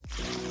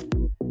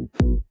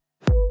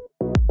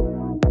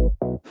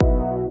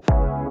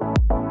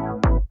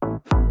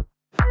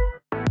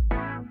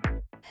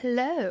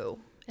Hello,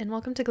 and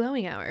welcome to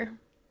Glowing Hour.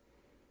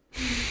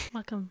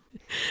 Welcome.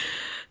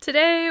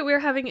 Today we're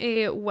having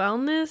a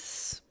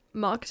wellness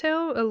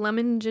mocktail, a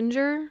lemon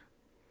ginger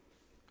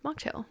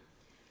mocktail.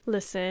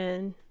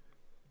 Listen,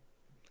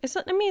 it's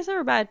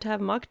never bad to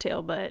have a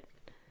mocktail, but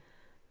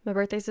my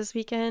birthday's this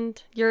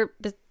weekend.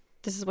 This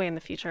is way in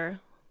the future.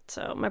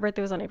 So my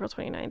birthday was on April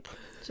 29th,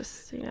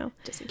 just in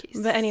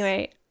case. But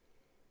anyway,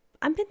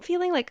 I've been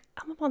feeling like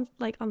I'm on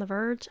the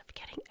verge of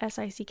getting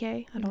SICK.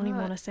 I don't even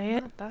want to say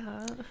it.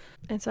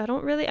 And so I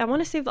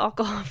want to save the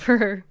alcohol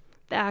for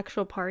the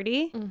actual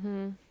party.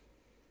 Mm-hmm.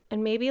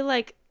 And maybe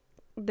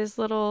this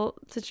little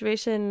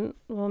situation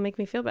will make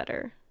me feel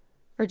better,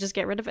 or just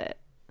get rid of it.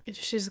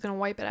 She's gonna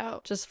wipe it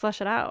out. Just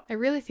flush it out. I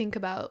really think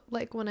about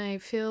when I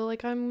feel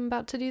like I'm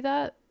about to do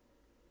that.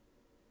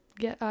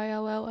 Get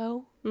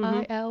ILLL.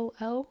 Mm-hmm.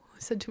 ILL. I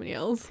said too many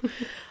L's.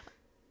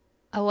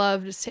 I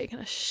love just taking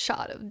a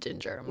shot of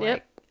ginger. I'm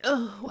like,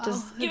 oh, wow.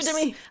 Just give it to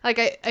me.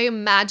 I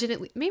imagine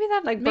it. Maybe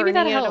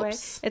that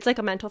helps. It's like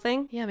a mental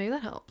thing. Yeah, maybe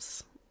that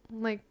helps.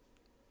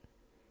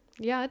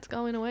 Yeah, it's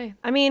going away.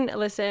 I mean,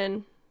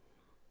 listen,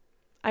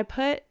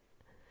 Logan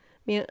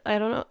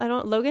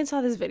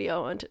saw this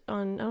video on I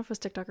don't know if it was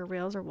TikTok or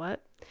Reels or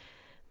what,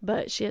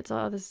 but she had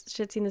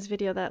seen this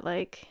video that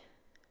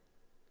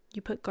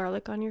you put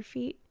garlic on your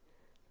feet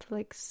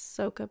to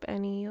soak up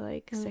any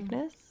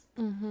sickness.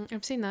 Mm-hmm.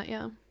 I've seen that,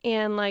 yeah.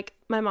 And my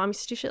mom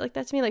used to do shit like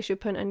that to me. She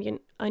would put an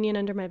onion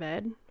under my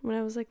bed when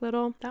I was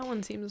little. That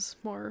one seems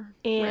more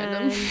and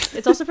random.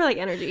 It's also for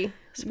energy,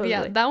 supposedly.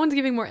 Yeah, that one's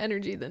giving more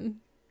energy than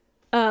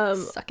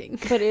sucking.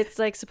 But it's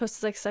supposed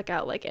to suck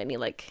out any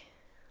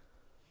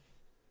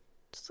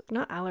just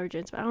not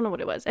allergens, but I don't know what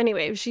it was.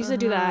 Anyway, she used to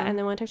do that, and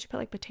then one time she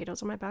put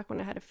potatoes on my back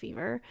when I had a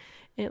fever,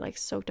 and it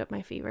soaked up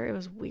my fever. It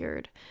was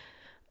weird.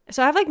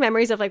 So I have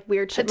memories of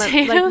weird shit,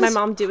 my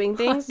mom doing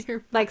things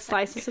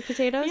slices of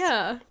potatoes.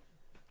 Yeah,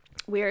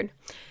 weird.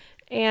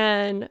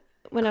 And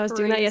when I was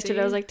doing that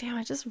yesterday, I was like,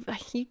 damn,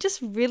 you just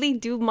really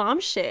do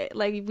mom shit.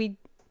 You're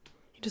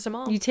just a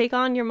mom. You take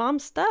on your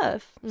mom's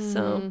stuff.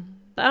 So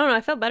I don't know,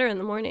 I felt better in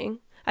the morning.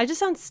 I just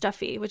sound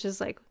stuffy, which is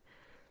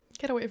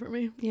get away from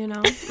me.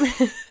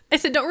 I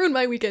said, don't ruin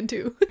my weekend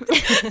too.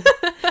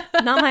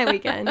 Not my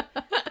weekend.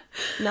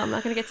 No, I'm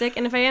not gonna get sick,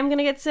 and if I am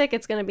gonna get sick,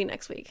 it's gonna be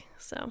next week.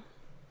 So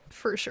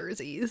for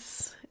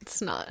surezies,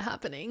 it's not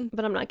happening.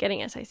 But I'm not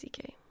getting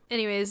SICK.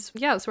 Anyways,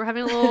 yeah, so we're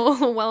having a little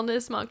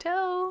wellness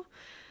mocktail,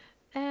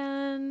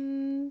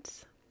 and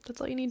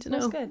that's all you need to know.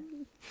 Smells good.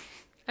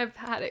 I've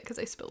had it because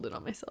I spilled it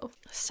on myself.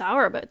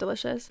 Sour but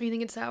delicious. You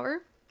think it's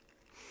sour?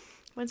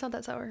 Mine's not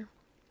that sour.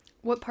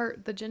 What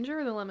part? The ginger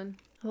or the lemon?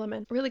 The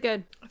lemon. Really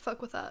good. I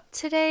fuck with that.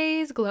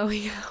 Today's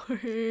glowing hour.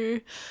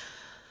 You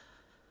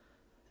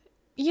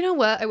know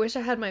what? I wish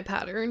I had my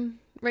pattern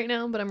right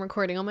now, but I'm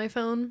recording on my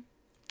phone.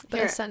 But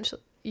Here.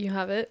 Essentially, you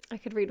have it. I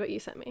could read what you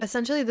sent me.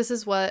 Essentially, this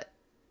is what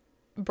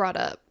brought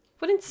up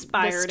What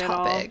inspired this it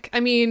all? topic.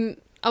 I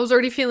mean, I was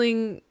already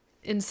feeling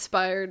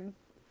inspired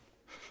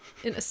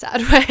in a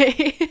sad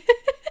way.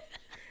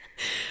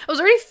 I was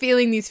already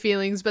feeling these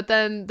feelings, but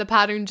then the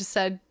pattern just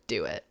said,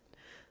 do it.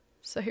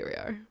 So here we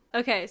are.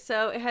 Okay,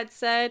 so it had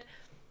said,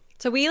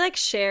 so we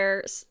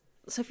share,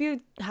 so if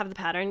you have the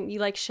pattern,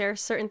 you share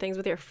certain things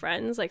with your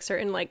friends,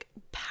 certain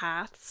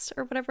paths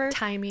or whatever.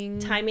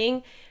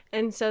 Timing.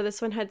 And so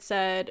this one had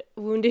said,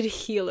 wounded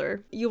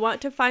healer. You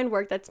want to find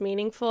work that's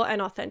meaningful and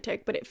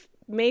authentic, but it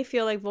may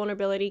feel like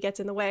vulnerability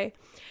gets in the way.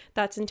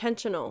 That's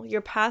intentional.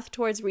 Your path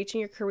towards reaching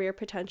your career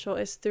potential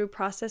is through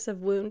process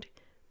of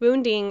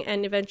wounding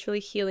and eventually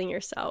healing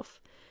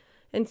yourself.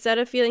 Instead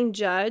of feeling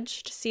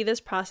judged, see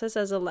this process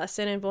as a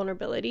lesson in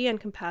vulnerability and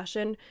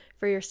compassion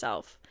for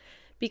yourself.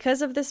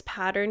 Because of this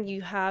pattern,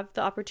 you have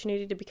the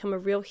opportunity to become a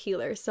real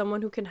healer,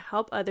 someone who can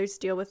help others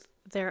deal with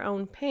their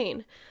own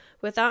pain.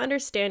 Without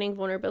understanding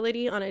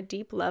vulnerability on a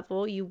deep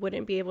level, you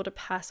wouldn't be able to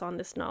pass on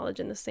this knowledge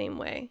in the same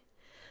way.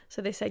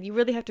 So they said you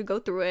really have to go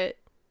through it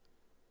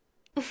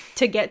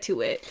to get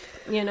to it,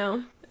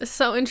 It's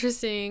so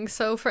interesting.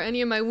 So for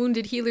any of my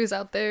wounded healers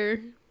out there,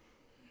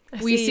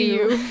 we see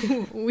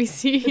you. We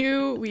see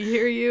you, we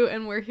hear you,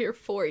 and we're here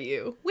for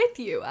you. With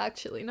you,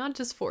 actually, not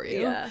just for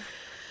you. Yeah.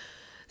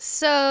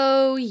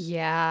 So,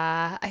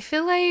 yeah, I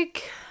feel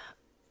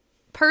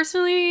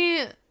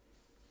personally,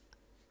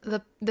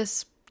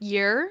 this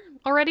year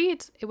already,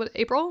 it was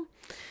April,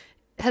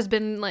 has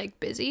been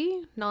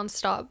busy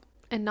nonstop,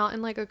 and not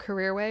in a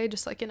career way,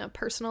 just in a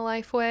personal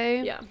life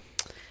way. Yeah.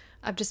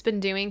 I've just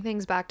been doing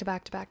things back to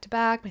back to back to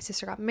back. My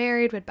sister got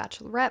married, we had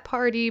bachelorette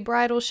party,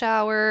 bridal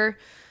shower,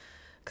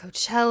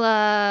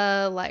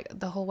 Coachella,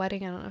 the whole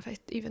wedding. I don't know if I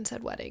even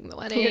said wedding. The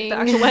wedding. The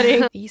actual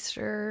wedding.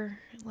 Easter.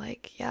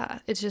 Yeah.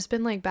 It's just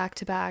been back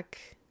to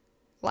back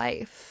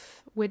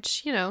life,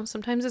 which,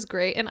 sometimes is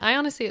great. And I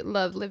honestly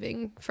love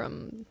living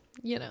from,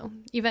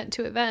 event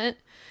to event.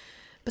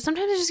 But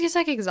sometimes it just gets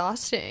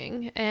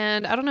exhausting.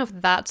 And I don't know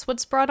if that's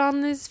what's brought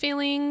on these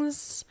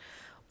feelings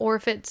or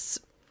if it's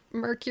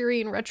Mercury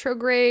in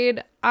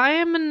retrograde. I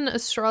am an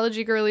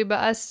astrology girly, but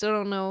I still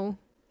don't know.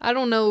 I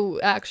don't know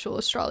actual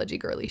astrology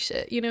girly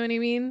shit. You know what I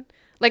mean?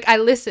 I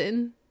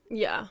listen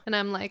Yeah. And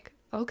I'm like,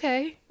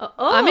 okay,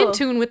 I'm in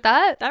tune with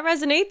that. That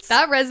resonates.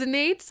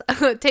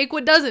 Take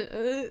what doesn't,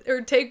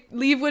 or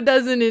leave what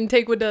doesn't and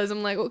take what does.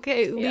 I'm like,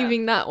 okay,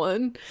 leaving that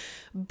one.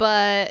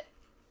 But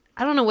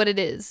I don't know what it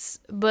is,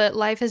 but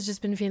life has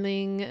just been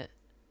feeling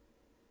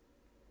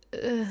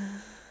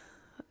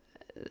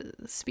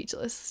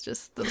speechless.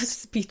 Just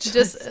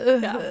speechless.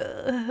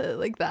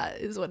 Like that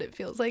is what it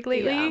feels like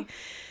lately. Yeah.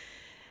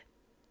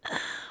 And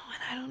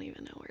I don't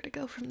even know where to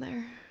go from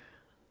there.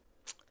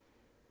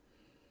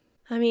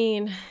 I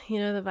mean,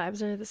 the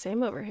vibes are the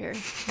same over here.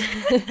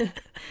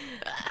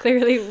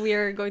 Clearly, we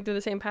are going through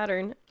the same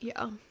pattern.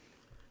 Yeah.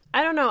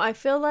 I don't know. I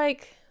feel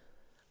like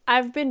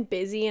I've been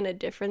busy in a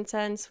different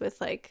sense with,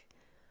 like,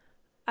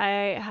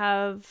 I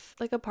have,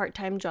 like, a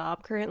part-time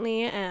job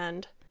currently,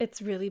 and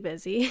it's really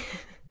busy.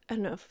 I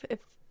don't know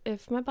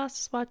if my boss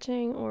is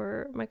watching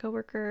or my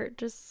coworker,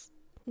 just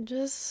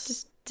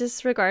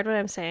disregard what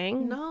I'm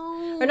saying.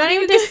 No. Or not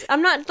even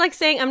I'm not going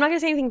to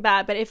say anything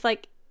bad, but if,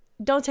 like,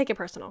 don't take it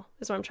personal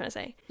is what I'm trying to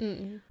say.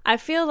 Mm-mm. I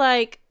feel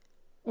like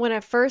when I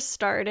first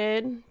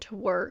started to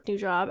work, new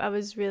job, I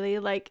was really,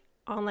 like,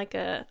 on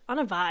a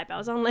vibe. I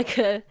was on, like,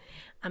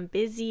 I'm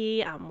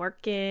busy, I'm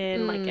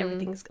working, like,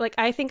 everything's, like,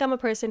 I think I'm a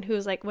person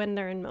who's, like, when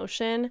they're in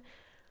motion,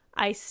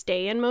 I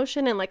stay in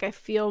motion, and, like, I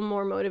feel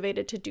more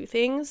motivated to do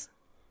things.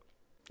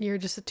 You're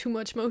just a too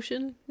much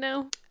motion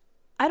now?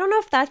 I don't know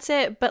if that's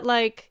it, but,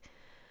 like,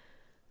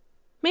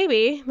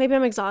 maybe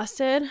I'm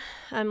exhausted.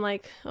 I'm,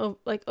 like,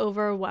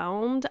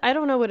 overwhelmed. I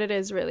don't know what it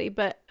is really,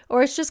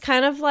 or it's just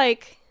kind of,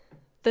 like,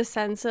 the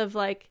sense of,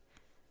 like,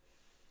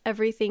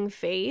 everything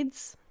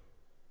fades.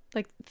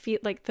 Like,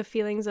 the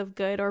feelings of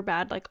good or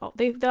bad, like,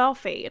 they all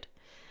fade.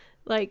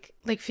 Like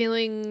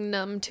feeling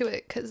numb to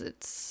it because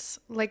it's,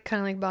 like,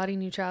 kind of like body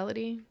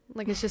neutrality.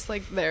 Like, it's just,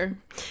 like, there.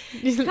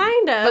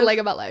 Kind of. But, like,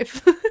 about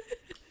life.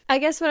 I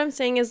guess what I'm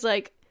saying is,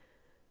 like,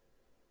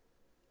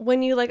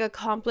 when you, like,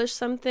 accomplish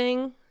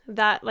something,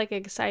 that, like,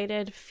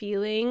 excited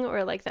feeling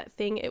or, like, that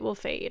thing, it will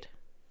fade.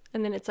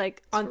 And then it's,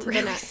 like, on to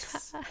the next.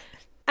 Sad.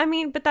 I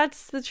mean, but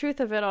that's the truth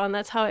of it all, and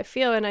that's how I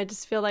feel, and I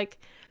just feel like...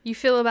 You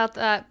feel about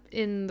that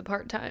in the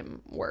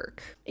part-time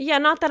work? Yeah,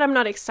 not that I'm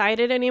not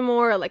excited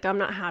anymore, or, like, I'm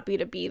not happy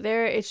to be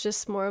there. It's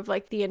just more of,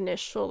 like, the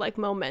initial, like,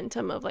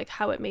 momentum of, like,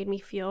 how it made me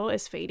feel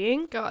is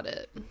fading. Got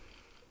it.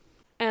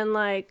 And,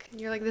 like...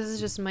 You're like, this is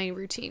just my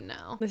routine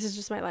now. This is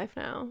just my life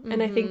now. Mm-hmm.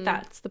 And I think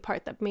that's the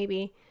part that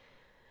maybe...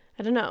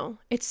 I don't know.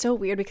 It's so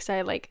weird because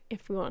I, like,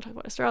 if we want to talk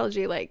about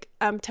astrology, like,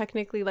 I'm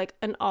technically, like,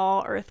 an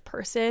all-earth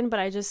person, but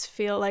I just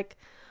feel like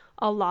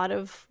a lot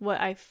of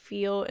what I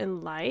feel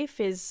in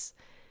life is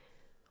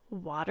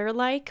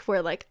water-like,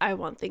 where, like, I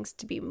want things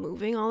to be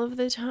moving all of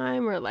the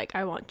time, or, like,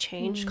 I want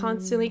change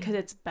constantly because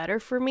it's better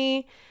for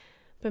me.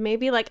 But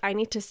maybe, like, I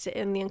need to sit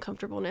in the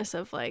uncomfortableness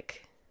of,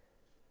 like,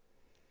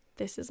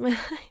 this is my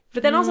life.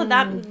 But then also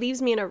that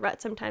leaves me in a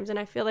rut sometimes, and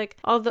I feel like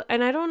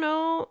and I don't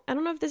know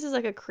if this is,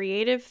 like, a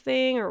creative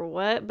thing or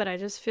what, but I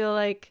just feel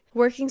like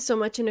working so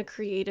much in a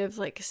creative,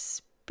 like,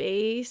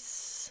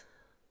 space,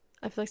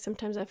 I feel like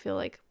sometimes I feel,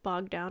 like,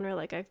 bogged down, or,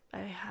 like, I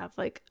have,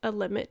 like, a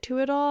limit to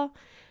it all,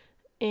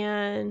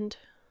 and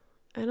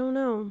I don't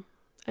know,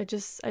 I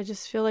just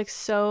feel, like,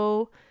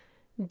 so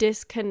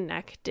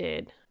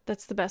disconnected.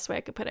 That's the best way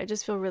I could put it. I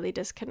just feel really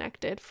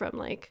disconnected from,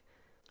 like,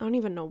 I don't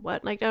even know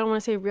what, like, I don't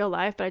want to say real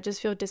life, but I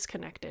just feel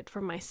disconnected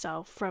from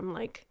myself, from,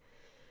 like,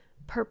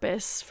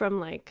 purpose, from,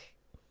 like,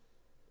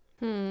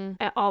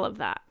 all of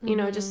that, you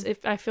know, just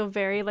if I feel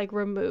very, like,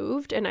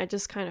 removed, and I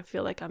just kind of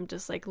feel like I'm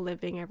just, like,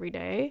 living every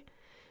day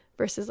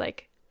versus,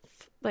 like,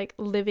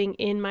 living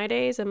in my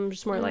days. I'm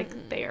just more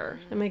like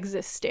there. I'm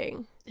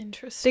existing.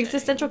 Interesting. The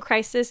existential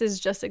crisis is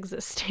just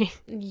existing.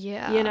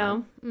 Yeah. You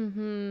know?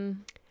 Mm-hmm.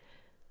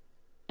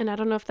 And I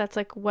don't know if that's,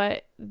 like,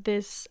 what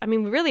this... I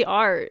mean, we really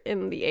are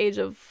in the age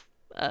of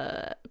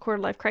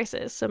quarter life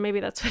crisis, so maybe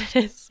that's what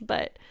it is,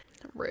 but...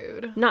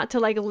 Rude. Not to,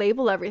 like,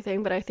 label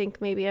everything, but I think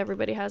maybe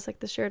everybody has, like,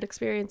 the shared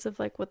experience of,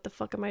 like, what the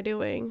fuck am I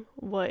doing?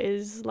 What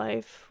is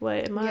life?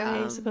 What am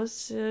I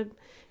supposed to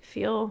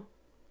feel?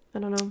 I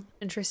don't know.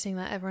 Interesting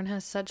that everyone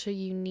has such a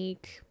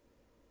unique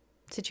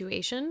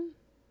situation,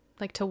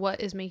 like, to what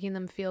is making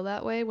them feel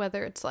that way,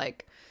 whether it's,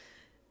 like,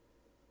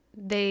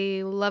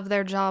 they love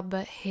their job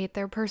but hate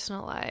their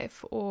personal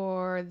life,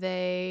 or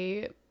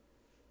they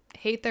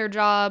hate their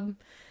job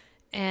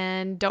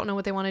and don't know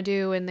what they want to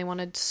do, and they want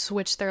to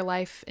switch their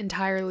life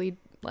entirely,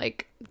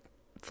 like,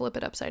 flip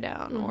it upside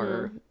down,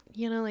 or,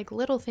 you know, like,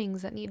 little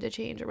things that need to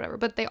change or whatever,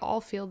 but they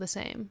all feel the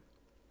same.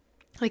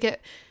 Like, it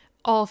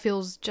all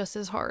feels just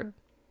as hard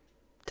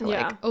to,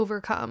 like,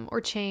 overcome or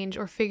change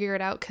or figure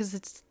it out, because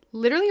it's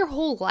literally your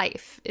whole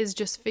life is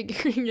just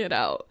figuring it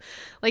out.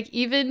 Like,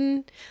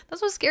 even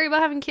that's what's scary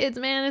about having kids,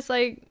 man. It's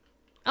like,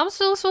 I'm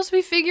still supposed to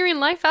be figuring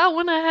life out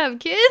when I have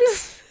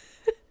kids.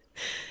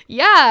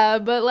 Yeah,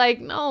 but,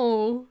 like,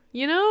 no,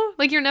 you know,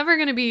 like, you're never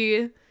gonna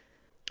be,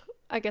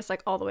 I guess,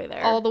 like, all the way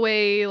there, all the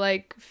way,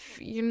 like,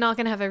 you're not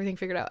gonna have everything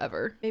figured out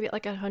ever. Maybe at,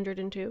 like,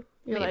 102,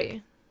 you're maybe.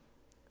 Like,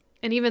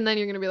 and even then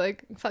you're gonna be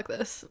like, fuck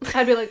this.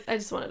 I'd be like, I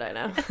just want to die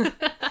now.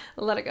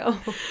 Let it go.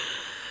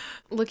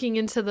 looking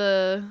into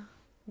the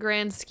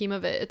grand scheme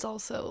of it, it's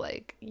also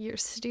like, you're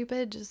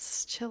stupid,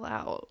 just chill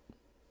out.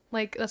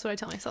 Like, that's what I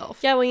tell myself.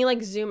 Yeah, when you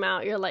like zoom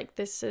out, you're like,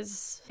 this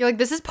is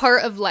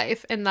part of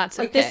life, and that's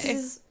like, okay. this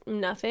is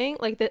nothing.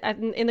 Like,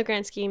 in the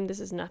grand scheme, this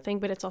is nothing,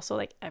 but it's also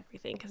like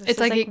everything, because it's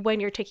like when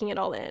you're taking it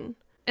all in,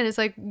 and it's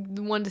like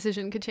one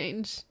decision could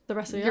change the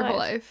rest of your whole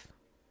life.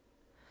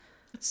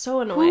 It's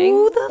so annoying.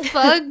 Who the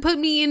fuck put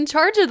me in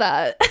charge of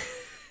that?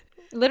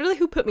 Literally,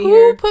 who put me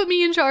here? Who put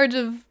me in charge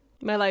of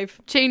my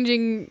life,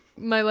 changing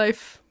my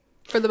life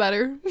for the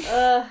better?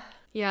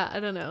 Yeah, I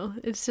don't know.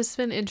 It's just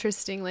been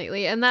interesting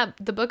lately. And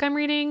the book I'm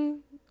reading,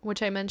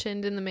 which I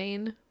mentioned in the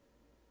main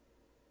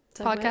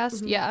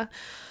podcast, yeah.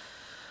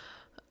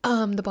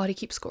 The Body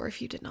Keeps Score,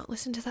 if you did not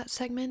listen to that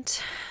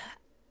segment,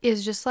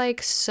 is just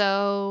like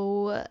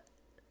so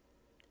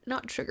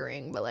not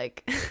triggering, but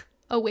like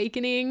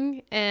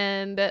awakening.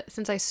 And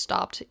since I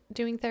stopped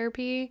doing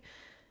therapy,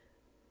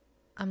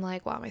 I'm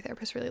like, wow, my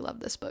therapist really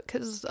loved this book,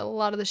 because a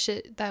lot of the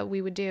shit that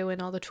we would do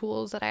and all the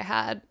tools that I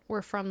had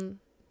were from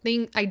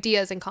the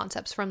ideas and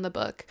concepts from the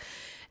book.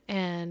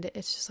 And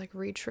it's just like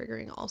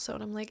re-triggering also.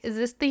 And I'm like, is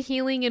this the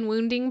healing and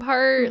wounding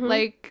part?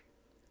 Like,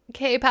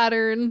 K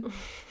pattern.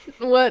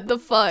 What the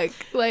fuck?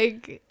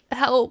 Like,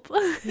 help.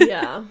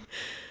 Yeah.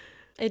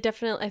 I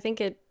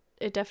think it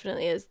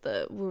definitely is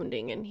the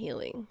wounding and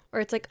healing. Or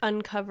it's like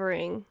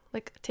uncovering,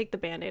 like, take the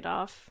Band-Aid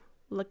off,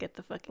 look at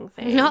the fucking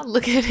thing. Not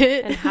look at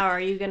it. And how are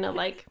you gonna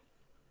like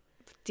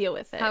deal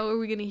with it? How are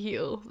we gonna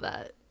heal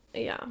that?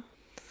 Yeah.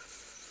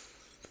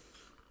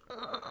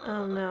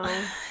 Oh no.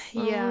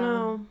 Yeah. Oh,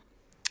 no.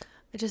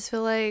 I just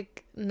feel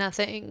like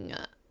nothing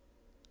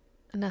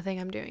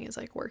I'm doing is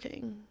like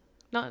working.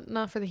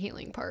 Not for the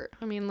healing part.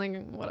 I mean,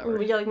 like, whatever.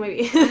 Yeah, like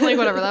maybe. Like,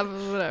 whatever.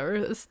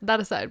 That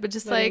aside. But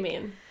just what like, do you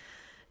mean?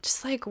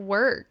 Just like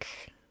work.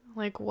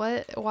 Like,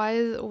 what? Why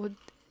is?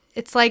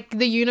 It's like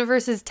the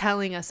universe is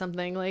telling us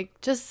something. Like,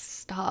 just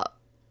stop.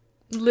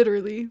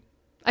 Literally,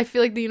 I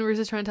feel like the universe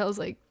is trying to tell us,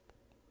 like.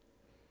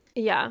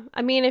 Yeah,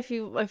 I mean, if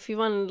you want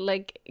to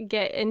like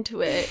get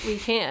into it, we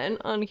can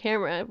on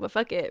camera, but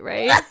fuck it,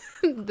 right?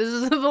 This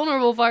is the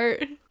vulnerable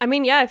part. I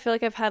mean, yeah, I feel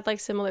like I've had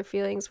like similar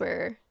feelings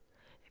where,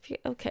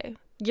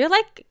 you're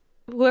like,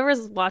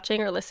 whoever's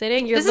watching or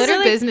listening, this is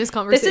a business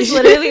conversation. This is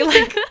literally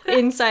like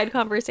inside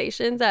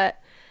conversations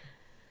that.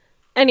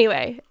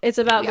 Anyway, it's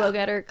about Go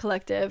Getter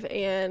Collective,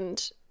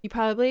 and you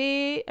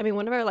probably, I mean,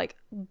 one of our like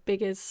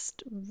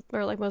biggest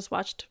or like most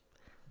watched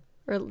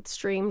or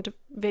streamed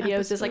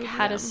videos is like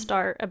how to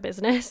start a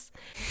business.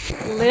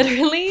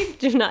 Literally,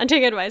 do not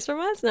take advice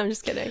from us. No, I'm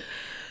just kidding.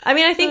 I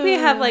mean, I think we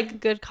have like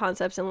good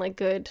concepts and like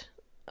good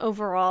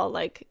overall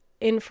like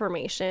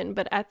information,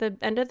 but at the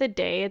end of the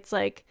day, it's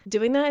like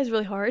doing that is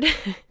really hard.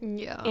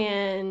 Yeah.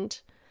 And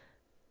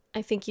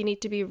I think you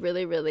need to be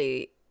really,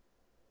 really,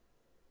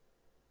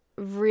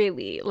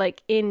 really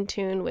like in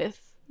tune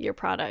with your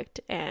product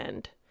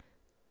and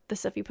the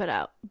stuff you put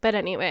out. But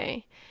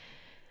anyway,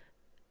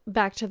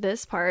 back to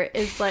this part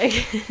is like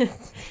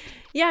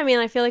yeah, I mean,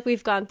 I feel like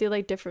we've gone through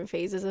like different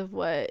phases of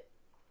what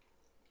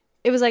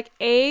it was like.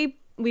 We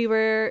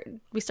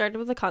started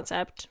with a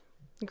concept,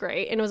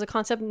 great, and it was a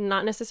concept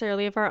not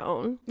necessarily of our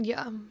own.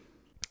 Yeah.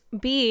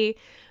 B,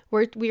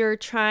 we were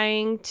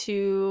trying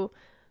to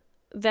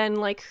then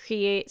like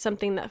create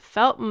something that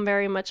felt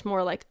very much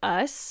more like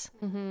us.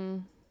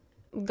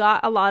 Got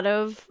a lot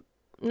of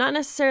not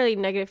necessarily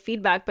negative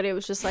feedback, but it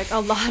was just like a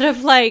lot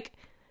of like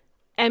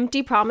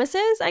empty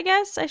promises, I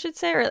guess I should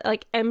say, or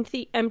like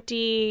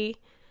empty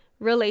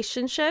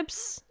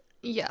relationships.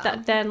 Yeah.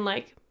 That then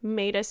like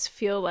made us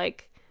feel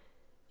like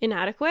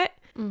inadequate.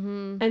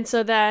 And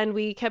so then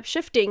we kept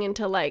shifting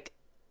into like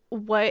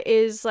what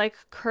is like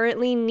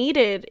currently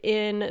needed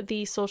in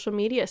the social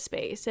media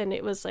space, and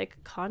it was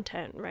like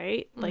content,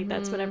 right? Like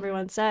that's what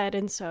everyone said,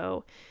 and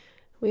so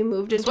we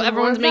moved into what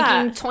everyone's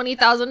making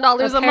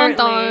 $20,000 a month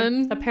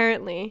on,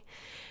 apparently.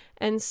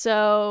 And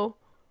so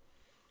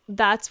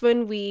that's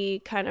when we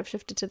kind of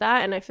shifted to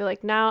that. And I feel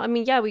like now, I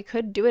mean, yeah, we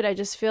could do it. I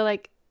just feel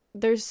like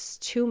there's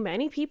too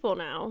many people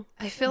now.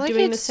 I feel like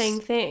doing the same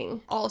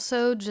thing.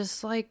 Also,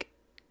 just like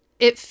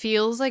it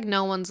feels like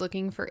no one's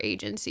looking for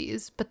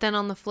agencies. But then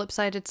on the flip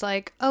side, it's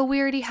like, oh, we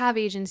already have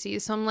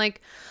agencies. So I'm like,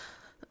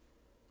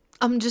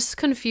 I'm just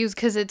confused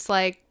because it's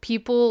like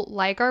people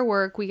like our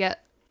work. We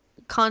get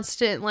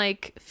constant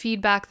like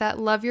feedback that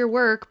love your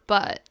work,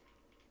 but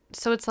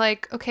so it's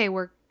like, okay,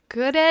 we're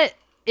good at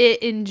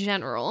it in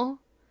general,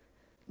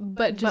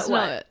 but just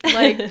not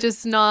like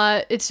just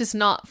not, it's just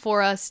not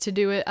for us to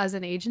do it as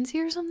an agency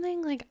or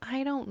something. Like,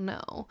 I don't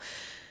know.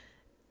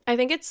 I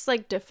think it's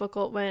like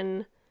difficult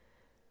when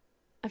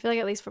I feel like,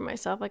 at least for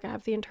myself, like I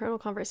have the internal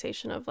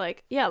conversation of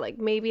like, yeah, like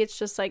maybe it's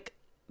just like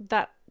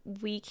that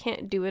we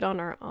can't do it on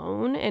our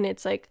own, and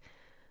it's like,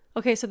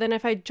 okay, so then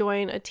if I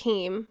join a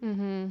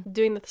team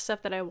doing the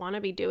stuff that I want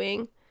to be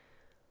doing,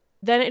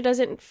 then it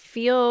doesn't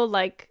feel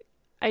like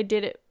I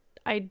did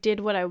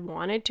what I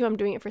wanted to. I'm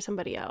doing it for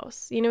somebody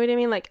else. You know what I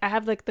mean? Like I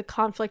have like the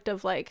conflict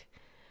of like,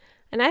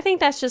 and I think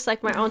that's just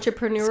like my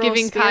entrepreneurial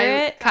giving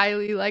spirit.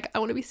 Kylie like, I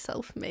want to be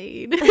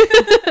self-made.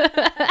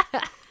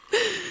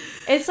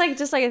 It's like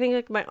just like I think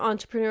like my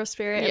entrepreneurial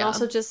spirit and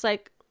also just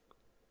like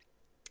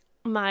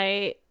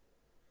my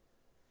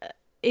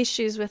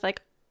issues with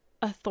like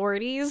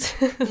authorities.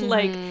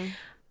 Like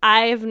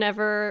I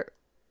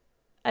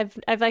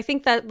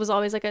think that was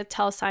always like a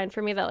tell sign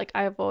for me that like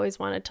I've always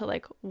wanted to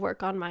like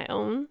work on my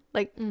own,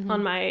 like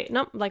on my,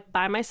 not like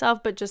by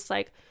myself, but just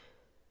like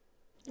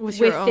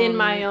within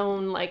my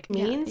own like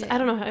means. I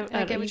don't know how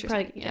I get what you're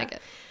saying. I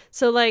get.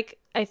 So like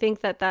I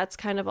think that that's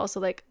kind of also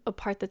like a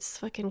part that's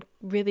fucking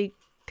really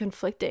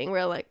conflicting,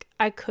 where like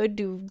I could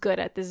do good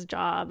at this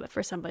job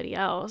for somebody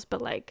else,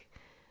 but like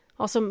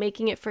also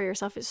making it for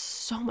yourself is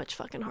so much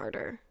fucking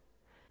harder.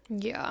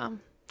 Yeah.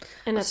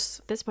 And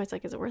at this point it's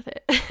like, is it worth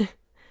it?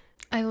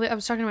 I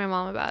was talking to my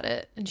mom about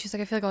it, and she's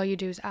like, I feel like all you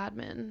do is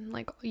admin.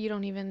 Like, you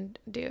don't even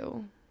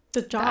do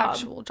the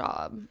actual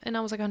job. And I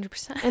was like,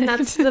 100%. And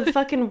that's the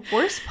fucking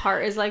worst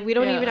part, is like we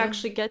don't even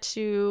actually get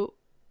to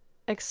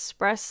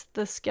express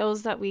the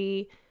skills that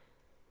we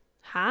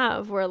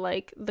have, or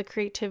like the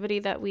creativity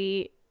that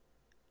we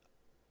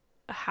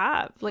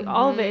have. Like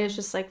all of it is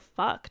just like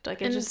fucked.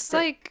 Like it's just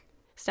like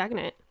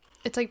stagnant.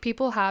 It's like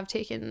people have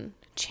taken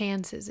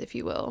chances, if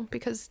you will,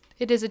 because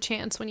it is a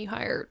chance when you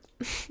hire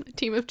a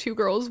team of 2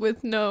 girls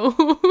with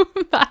no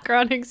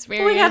background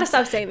experience. Well, we gotta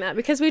stop saying that,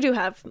 because we do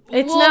have.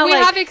 It's well, now we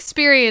have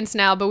experience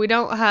now, but we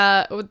don't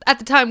have. At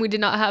the time, we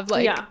did not have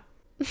like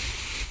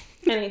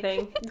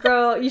anything.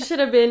 Girl, you should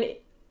have been.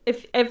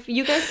 If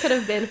you guys could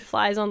have been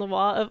flies on the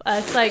wall of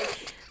us,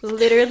 like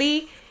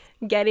literally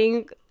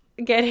getting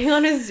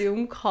on a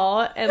Zoom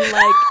call and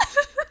like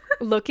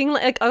looking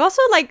like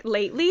also like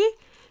lately.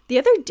 The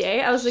other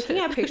day, I was looking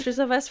at pictures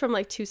of us from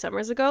like 2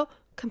 summers ago.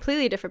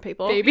 Completely different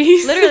people.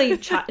 Babies. Literally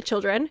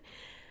children.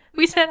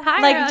 We said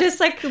hi. Like, just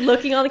like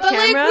looking on the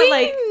camera.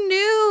 Like, we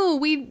knew.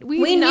 We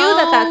knew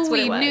that's what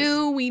it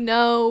was. We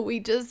know.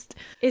 We just.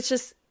 It's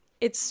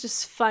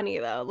just funny,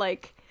 though.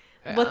 Like,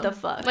 what the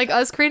fuck? Like,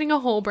 us creating a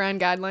whole brand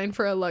guideline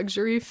for a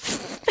luxury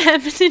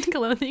feminine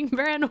clothing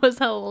brand was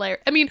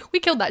hilarious. I mean,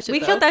 we killed that shit, We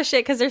killed that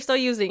shit because they're still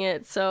using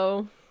it,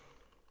 so.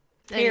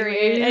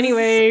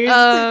 Anyways,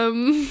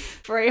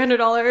 for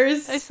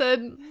 $800, I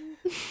said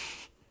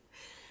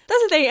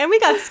that's the thing, and we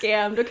got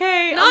scammed.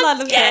 Okay,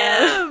 not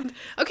scammed.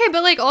 Okay,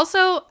 but like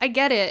also, I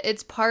get it.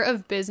 It's part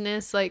of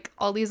business, like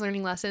all these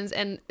learning lessons,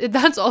 and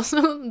that's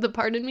also the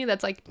part in me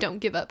that's like, don't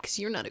give up because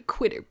you're not a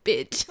quitter,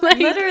 bitch. Like,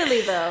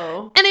 literally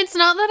though, and it's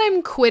not that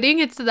I'm quitting;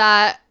 it's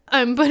that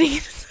I'm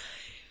putting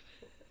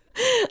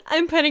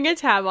a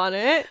tab on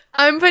it.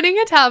 I'm putting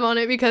a tab on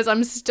it because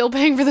I'm still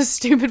paying for the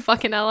stupid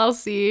fucking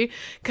LLC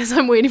because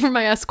I'm waiting for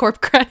my S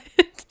Corp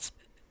credits.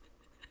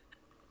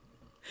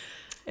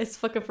 It's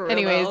fucking for real.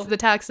 Anyways, though. The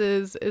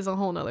taxes is a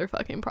whole nother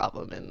fucking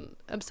problem and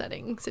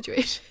upsetting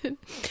situation.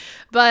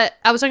 But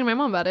I was talking to my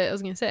mom about it, I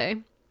was going to say.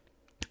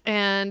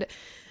 And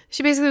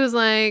she basically was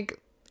like,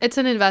 it's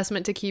an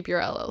investment to keep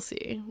your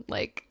LLC.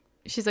 Like,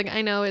 she's like,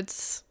 I know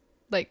it's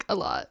like a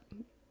lot.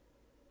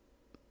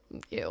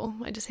 Ew,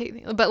 I just hate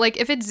things. But like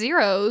if it's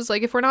zeros,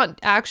 like if we're not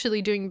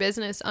actually doing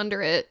business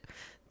under it,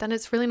 then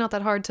it's really not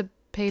that hard to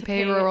pay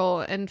payroll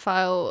and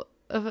file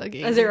a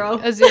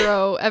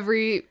zero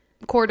every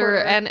quarter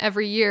and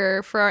every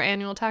year for our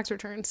annual tax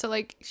return. So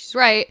like she's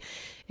right,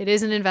 it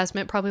is an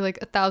investment, probably like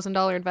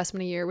 $1,000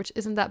 investment a year, which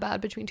isn't that bad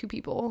between 2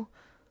 people.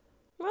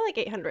 More like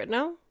 800,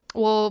 no?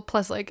 Well,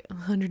 plus like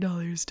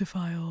 $100 to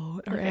file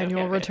our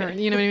annual return.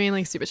 You know what I mean?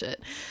 Like stupid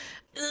shit.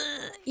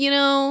 You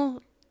know.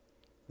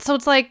 So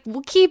it's like,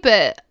 we'll keep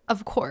it,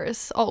 of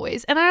course,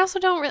 always. And I also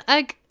don't,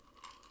 like,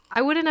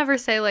 I wouldn't ever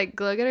say, like,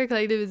 Glow Getter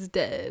Collective is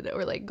dead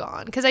or, like,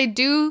 gone. Because I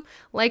do,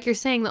 like you're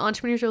saying, the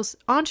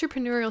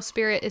entrepreneurial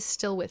spirit is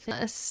still within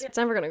us. It's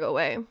never going to go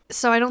away.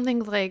 So I don't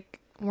think,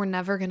 like, we're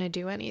never going to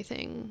do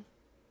anything.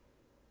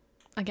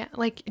 Again,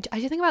 like,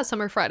 I think about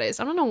Summer Fridays.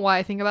 I don't know why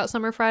I think about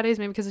Summer Fridays.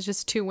 Maybe because it's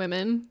just 2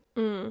 women.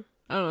 I don't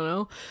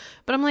know.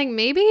 But I'm like,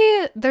 maybe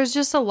there's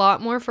just a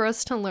lot more for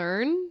us to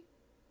learn.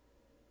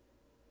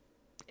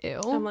 Ew.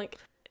 I'm like,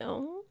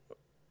 ew.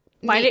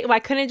 Why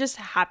couldn't it just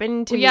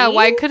happen to me? Yeah,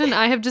 why couldn't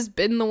I have just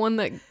been the one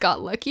that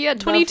got lucky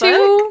at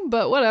 22?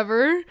 But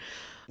whatever.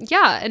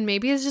 Yeah, and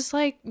maybe it's just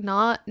like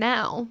not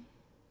now.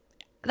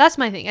 That's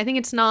my thing. I think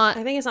it's not.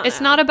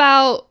 It's not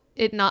about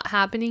it not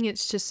happening.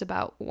 It's just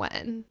about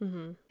when.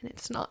 And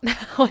it's not now.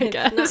 I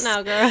guess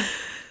not now, girl.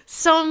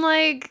 So I'm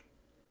like,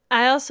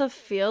 I also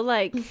feel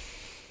like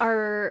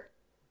our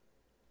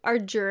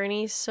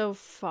journey so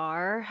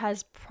far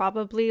has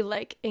probably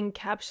like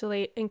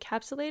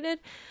encapsulated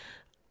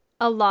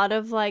a lot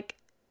of like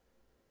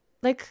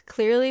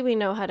clearly we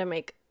know how to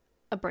make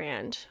a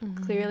brand.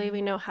 Clearly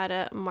we know how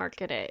to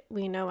market it.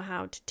 We know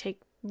how to take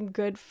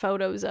good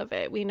photos of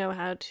it. We know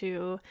how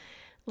to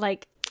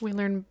like we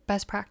learn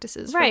best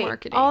practices for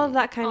marketing. All of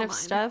that kind of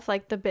stuff,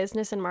 like the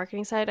business and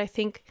marketing side. I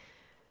think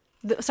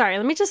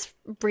let me just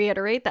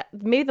reiterate that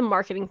maybe the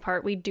marketing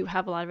part we do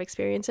have a lot of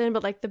experience in,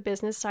 but like the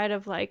business side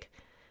of like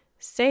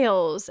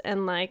sales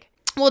and like,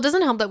 well, it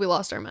doesn't help that we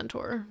lost our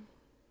mentor.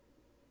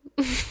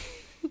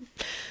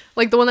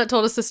 Like the one that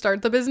told us to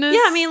start the business.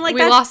 Yeah, I mean, like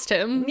we lost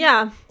him.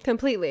 Yeah,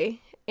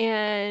 completely.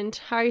 And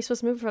how are you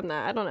supposed to move from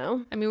that? I don't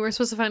know. I mean, we're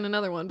supposed to find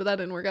another one, but that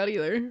didn't work out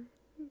either.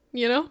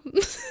 You know?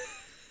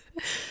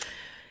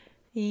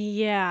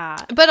 Yeah.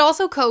 But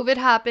also COVID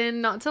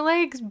happened, not to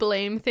like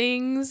blame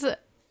things,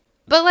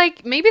 but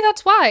like maybe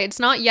that's why it's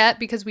not yet,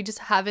 because we just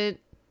haven't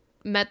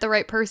met the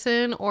right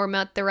person or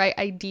met the right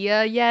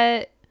idea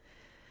yet.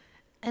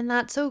 And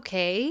that's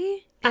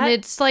okay. And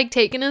it's like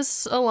taken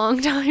us a long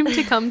time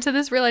to come to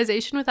this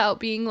realization without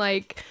being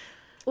like,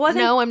 well,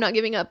 no, I'm not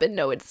giving up, and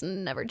no, it's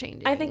never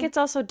changing. I think it's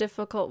also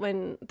difficult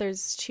when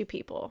there's two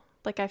people.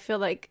 Like, I feel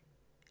like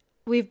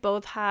we've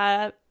both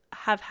have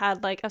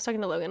had, like, I was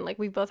talking to Logan, like,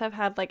 we both have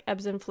had like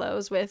ebbs and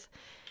flows with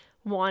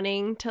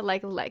wanting to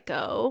like let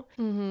go,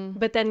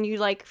 but then you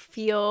like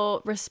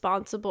feel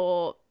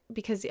responsible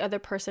because the other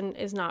person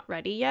is not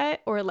ready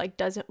yet or like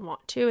doesn't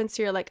want to, and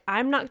so you're like,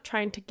 I'm not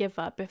trying to give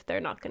up if they're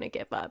not going to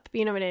give up,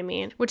 you know what I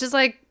mean? Which is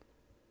like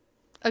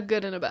a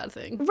good and a bad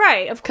thing,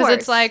 right? Of course, because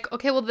it's like,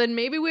 okay, well then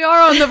maybe we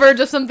are on the verge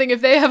of something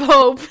if they have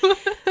hope.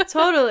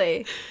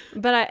 Totally.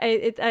 But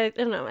I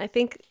don't know, I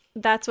think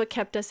that's what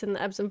kept us in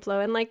the ebbs and flow,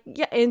 and like,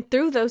 yeah, and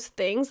through those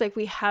things, like,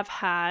 we have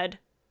had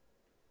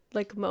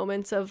like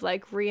moments of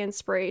like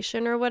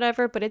re-inspiration or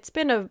whatever, but it's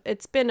been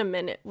a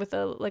minute with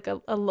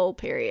a lull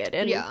period.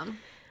 And yeah,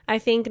 I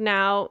think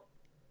now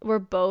we're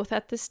both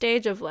at the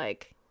stage of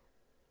like,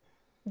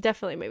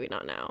 definitely maybe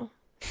not now,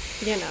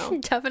 you know.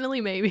 Definitely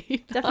maybe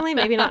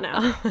not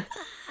now.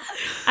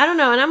 I don't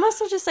know. And I'm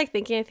also just like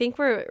thinking, I think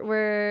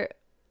we're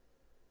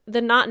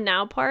the not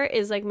now part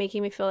is like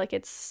making me feel like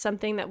it's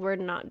something that we're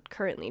not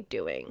currently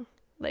doing,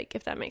 like,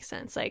 if that makes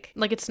sense, like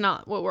it's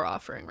not what we're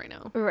offering right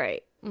now,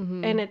 right?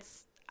 And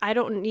I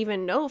don't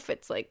even know if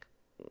it's like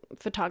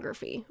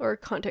photography or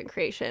content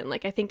creation.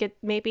 Like, I think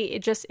it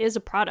just is a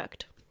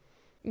product.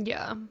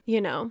 Yeah. You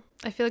know,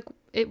 I feel like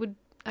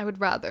I would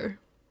rather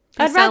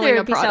be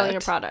selling a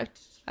product.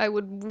 I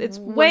would. It's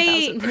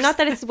way, not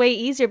that it's way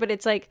easier, but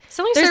it's like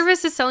selling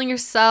service is selling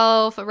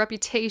yourself, a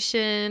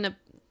reputation.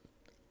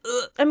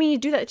 I mean, you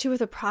do that too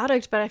with a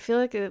product, but I feel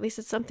like at least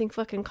it's something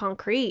fucking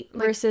concrete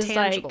versus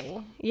tangible.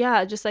 Like,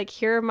 yeah, just like,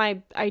 here are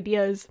my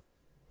ideas.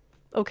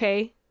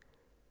 Okay.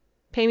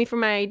 Pay me for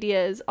my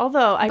ideas.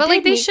 Although I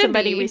did meet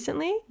somebody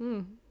recently.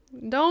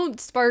 Don't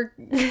spark.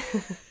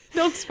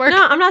 Don't spark.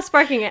 No, I'm not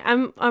sparking it.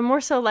 I'm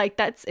more so like,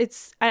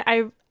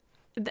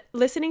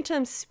 listening to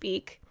them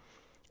speak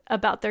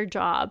about their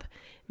job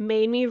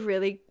made me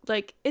really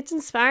like, it's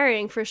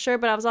inspiring for sure,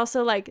 but I was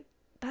also like,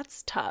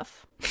 that's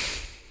tough.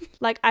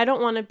 Like, I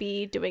don't want to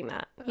be doing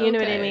that. You know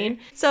what I mean?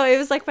 So it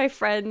was like my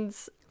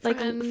friends, like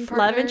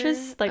love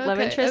interests, but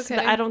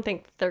I don't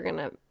think they're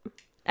gonna.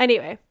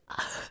 Anyway.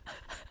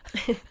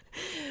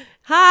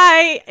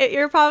 Hi,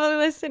 you're probably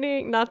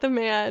listening. Not the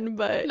man,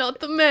 but not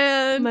the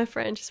man. My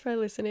friend, she's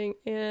probably listening.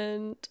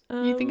 And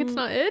you think it's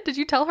not it? Did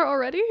you tell her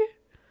already?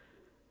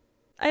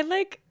 I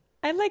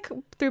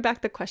threw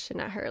back the question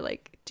at her,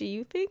 like, do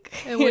you think?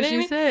 And what did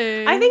she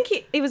say? I think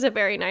he was a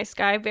very nice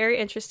guy, very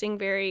interesting,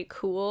 very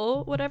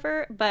cool,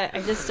 whatever. But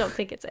I just don't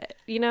think it's it,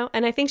 you know?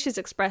 And I think she's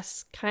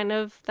expressed kind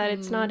of that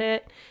it's not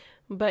it.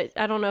 But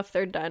I don't know if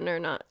they're done or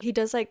not. He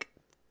does like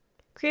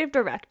creative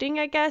directing,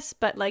 I guess.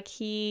 But like,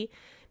 he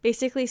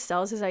basically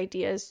sells his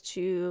ideas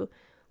to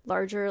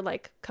larger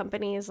like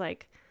companies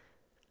like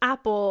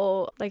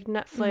Apple, like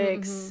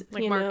Netflix,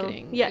 like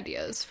marketing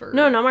ideas for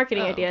not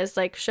marketing ideas,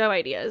 like show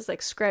ideas,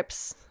 like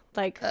scripts,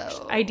 like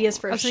ideas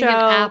for a show.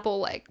 Apple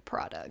like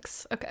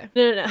products. Okay.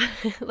 No.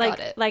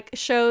 like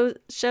show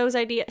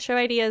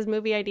ideas,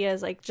 movie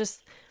ideas, like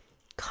just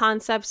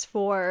concepts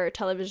for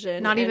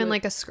television. Not even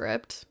like a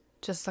script,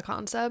 just the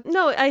concept.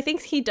 No, I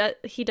think he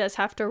does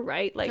have to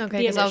write like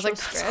the initial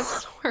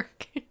scripts.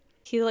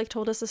 He like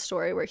told us a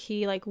story where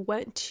he like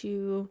went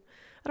to,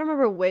 I don't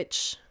remember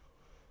which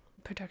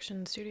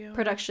production studio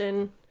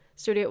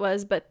it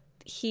was, but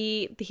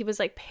he was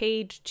like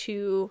paid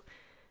to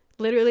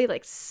literally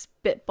like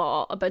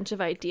spitball a bunch of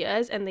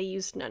ideas, and they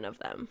used none of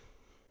them.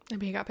 And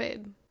he got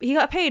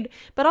paid,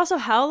 but also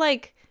how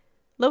like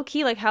low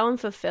key, like how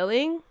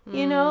unfulfilling,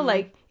 you know,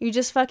 like you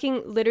just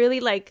fucking literally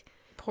like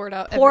poured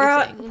out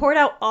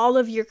all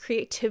of your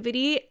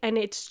creativity, and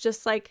it's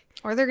just like,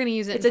 or they're gonna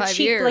use it in 5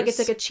 years. Like, it's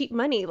like a cheap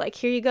money, like,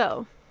 here you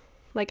go,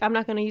 like, I'm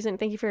not gonna use it,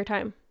 thank you for your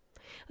time.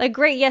 Like,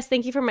 great, yes,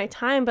 thank you for my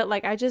time, but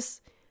like, I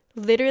just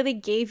literally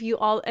gave you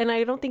all, and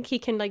I don't think he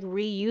can like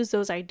reuse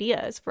those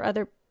ideas for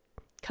other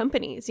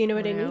companies, you know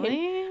what I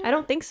mean? I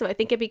don't think so. I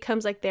think it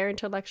becomes like their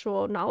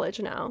intellectual knowledge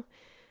now.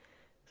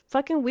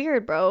 Fucking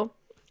weird, bro.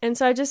 And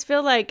so I just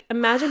feel like,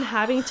 imagine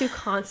having to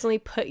constantly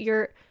put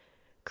your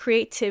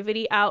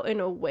creativity out in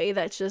a way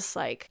that's just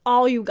like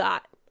all you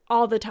got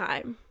all the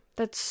time.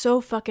 That's so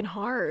fucking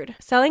hard.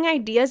 Selling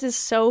ideas is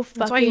so fucking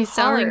hard. That's why he's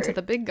selling to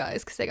the big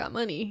guys, because they got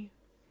money.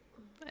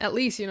 At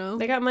least, you know,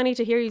 they got money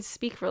to hear you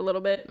speak for a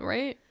little bit,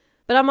 right?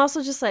 But I'm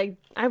also just like,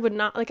 I would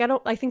not like,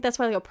 I think that's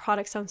why like a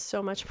product sounds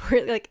so much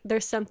more like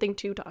there's something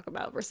to talk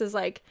about versus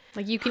like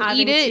you can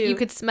eat it, you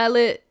could smell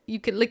it, you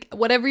could lick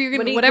whatever you're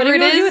gonna whatever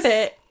it is do with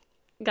it.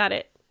 Got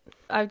it.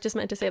 I just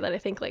meant to say that I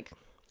think like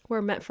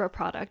we're meant for a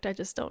product. I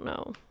just don't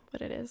know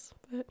what it is.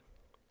 But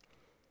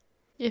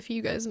If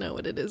you guys know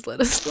what it is, let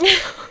us know.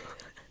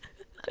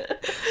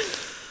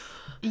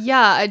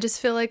 Yeah, I just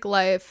feel like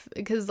life,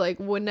 because like,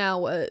 now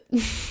what?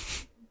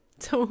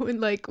 So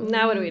like,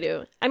 now what do we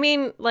do? I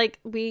mean, like,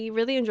 we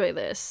really enjoy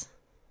this.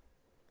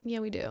 Yeah,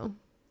 we do.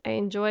 I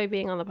enjoy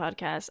being on the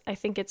podcast. I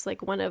think it's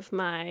like one of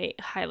my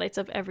highlights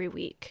of every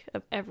week,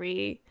 of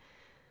every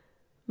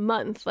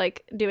month,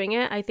 like doing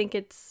it. I think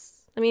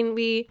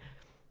we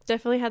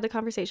definitely had the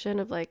conversation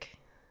of like,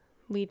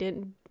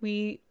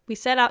 we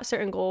set out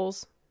certain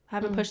goals,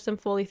 haven't pushed them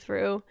fully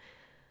through.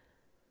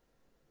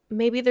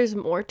 Maybe there's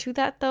more to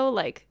that though.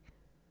 Like,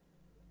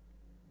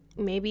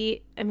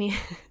 maybe, I mean,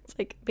 it's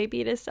like,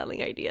 maybe it is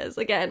selling ideas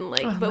again,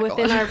 like, but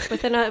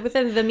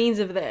within the means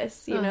of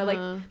this, you know,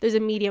 like there's a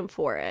medium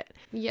for it.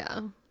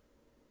 Yeah.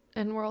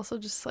 And we're also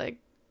just like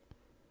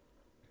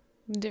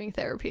doing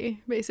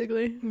therapy,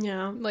 basically.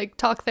 Yeah. Like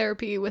talk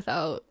therapy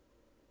without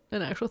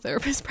an actual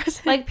therapist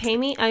present. Like, pay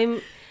me.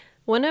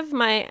 One of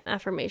my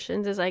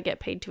affirmations is I get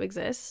paid to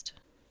exist.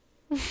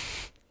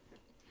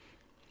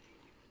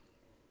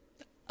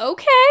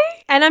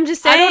 Okay. And I'm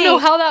just saying, I don't know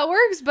how that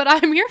works, but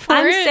I'm here for it.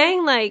 I'm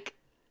saying, like,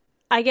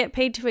 I get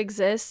paid to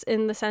exist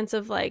in the sense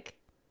of like,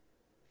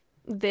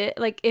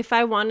 like if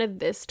I wanted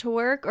this to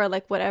work or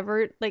like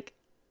whatever, like,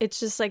 it's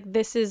just like,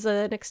 this is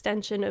an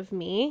extension of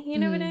me. You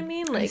know what I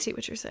mean? Like, I see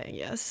what you're saying.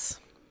 Yes.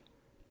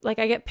 Like,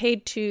 I get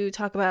paid to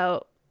talk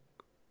about.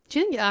 Do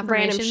you think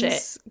random affirmations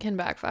shit can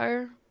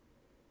backfire?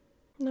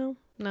 No.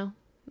 I'm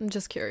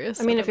just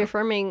curious. I mean, if you're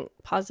affirming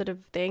positive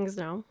things,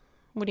 no.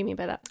 What do you mean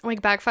by that?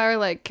 Like backfire,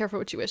 like careful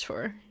what you wish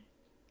for,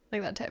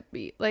 like that type of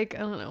beat. Like, I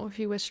don't know, if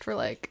you wished for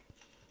like,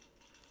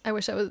 I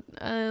wish I was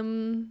that's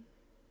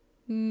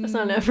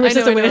not an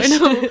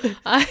affirmation.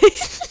 I know.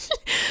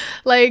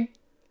 Like,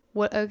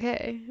 what?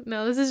 Okay,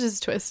 no, this is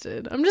just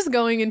twisted. I'm just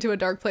going into a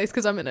dark place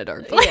because I'm in a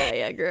dark place.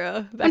 Yeah,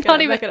 girl. I'm not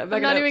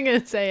even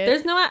gonna say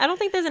it. I don't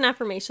think there's an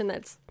affirmation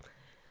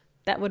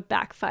that would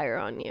backfire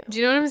on you. Do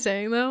you know what I'm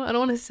saying though? I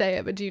don't want to say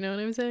it, but do you know what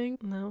I'm saying?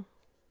 No.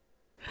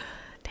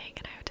 Dang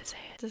it, I have to say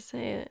it. Just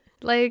say it.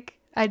 Like,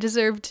 I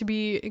deserve to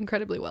be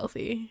incredibly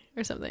wealthy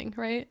or something,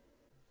 right?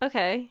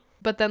 Okay.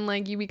 But then,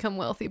 like, you become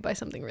wealthy by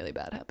something really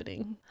bad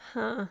happening.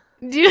 Huh.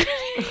 Do you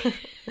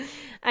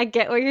I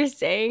get what you're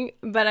saying,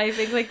 but I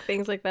think, like,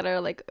 things like that are,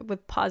 like,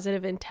 with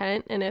positive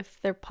intent, and if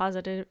they're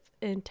positive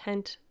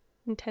intended,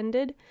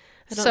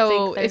 I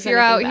don't think if you're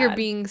out here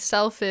being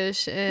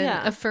selfish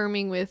and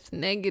affirming with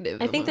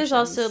negative I think there's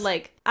also,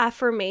 like,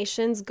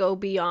 affirmations go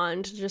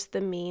beyond just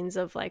the means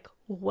of, like,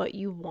 what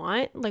you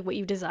want, like, what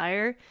you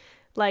desire.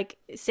 Like,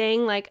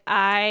 saying, like,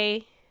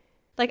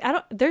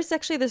 there's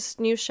actually this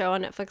new show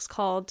on Netflix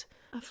called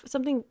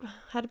something,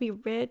 How to Be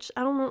Rich.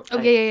 I don't know. Oh,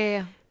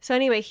 yeah. So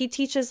anyway, he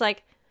teaches,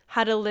 like,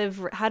 how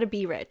to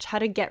be rich, how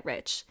to get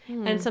rich.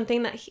 And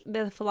something that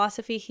the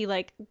philosophy he,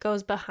 like,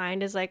 goes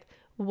behind is, like,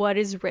 what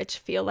does rich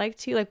feel like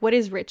to you? Like, what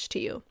is rich to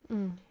you?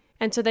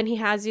 And so then he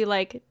has you,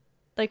 like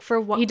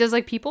for what... He does,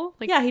 like, people?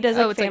 Like, yeah, he does,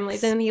 like,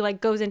 families. And he,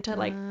 like, goes into,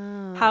 like,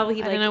 how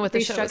he, like,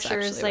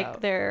 restructures, like,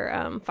 about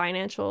their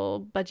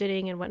financial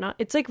budgeting and whatnot.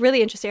 It's, like,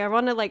 really interesting. I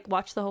want to, like,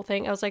 watch the whole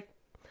thing. I was, like,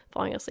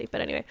 falling asleep,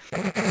 but anyway.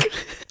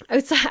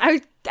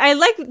 I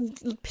like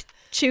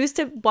choose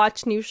to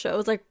watch new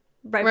shows, like,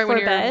 right before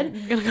bed.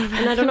 Gonna go to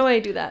bed. And I don't know why I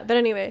do that. But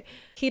anyway,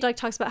 he, like,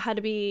 talks about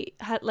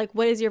like,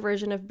 what is your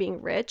version of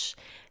being rich?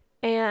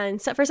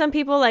 And so for some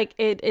people, like,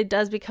 it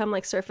does become,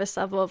 like, surface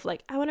level of,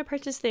 like, I want to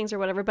purchase things or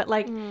whatever. But,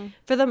 like,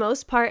 for the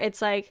most part,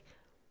 it's, like,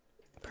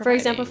 for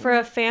example, for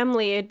a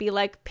family, it'd be,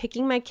 like,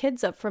 picking my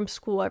kids up from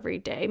school every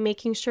day,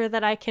 making sure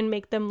that I can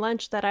make them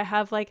lunch, that I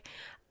have, like,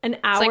 an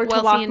hour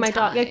to walk my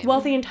dog. Like,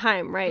 wealthy in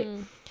time, right?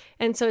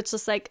 And so it's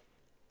just, like,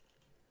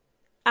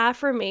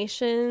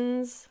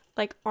 affirmations,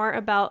 like, aren't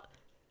about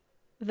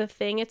the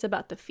thing. It's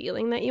about the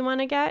feeling that you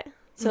want to get.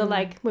 So,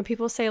 like, when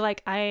people say,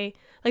 like,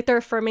 they're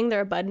affirming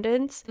their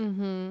abundance,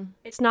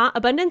 it's not,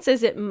 abundance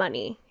isn't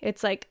money.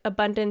 It's, like,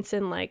 abundance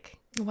in, like,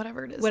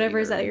 whatever it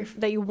is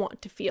that you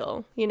want to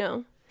feel, you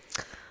know?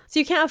 So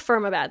you can't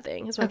affirm a bad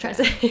thing, is what I'm trying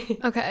to say.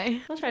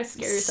 Okay. Don't try to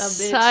scare yourself,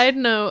 bitch. Side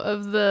note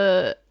of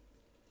the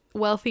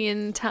wealthy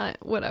in time,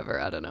 whatever,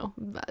 I don't know.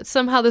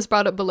 Somehow this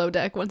brought up Below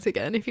Deck once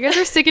again. If you guys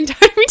are sick and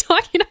tired of me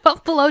talking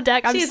about Below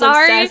Deck, I'm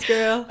sorry. Obsessed,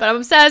 girl. But I'm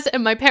obsessed,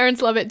 and my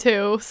parents love it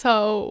too,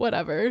 so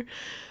whatever.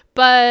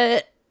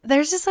 But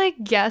there's just,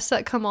 like, guests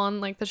that come on,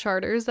 like, the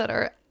charters that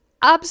are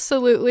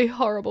absolutely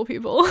horrible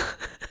people.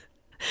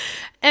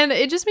 And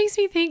it just makes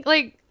me think,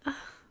 like...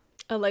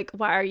 like,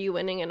 why are you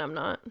winning and I'm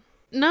not?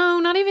 No,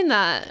 not even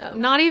that. Oh.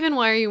 Not even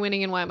why are you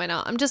winning and why am I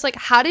not? I'm just like,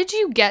 how did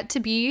you get to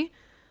be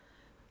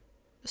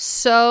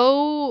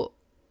so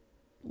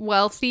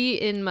wealthy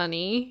in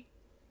money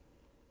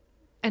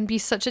and be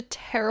such a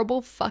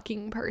terrible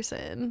fucking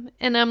person?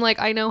 And I'm like,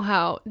 I know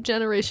how.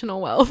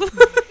 Generational wealth.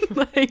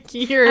 Like,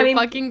 your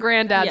fucking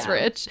granddad's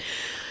rich.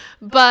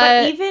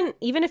 But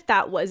even if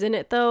that wasn't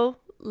it, though,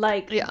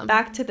 like,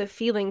 back to the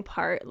feeling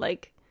part,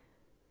 like,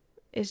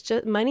 it's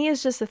just, money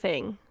is just a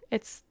thing.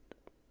 It's,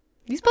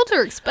 these boats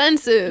are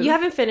expensive. You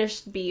haven't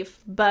finished beef,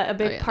 but a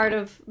big part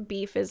of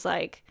beef is,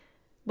 like,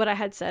 what I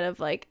had said of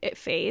like it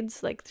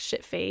fades, like the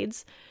shit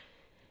fades.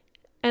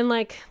 And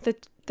like the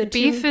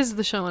Beef is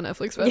the show on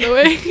Netflix, by the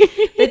way.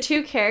 The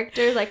two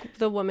characters, like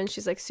the woman,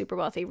 she's like super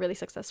wealthy, really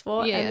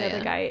successful, and the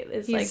other guy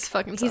is he's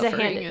fucking he's a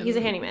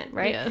handyman,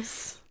 right?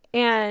 Yes.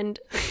 And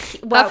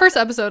that first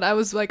episode, I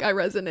was like, I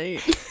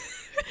resonate.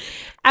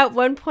 At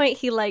one point,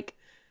 he like,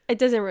 it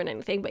doesn't ruin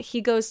anything, but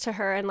he goes to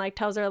her and like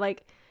tells her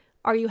like,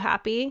 "Are you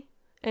happy?"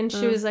 And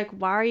she was like,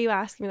 "Why are you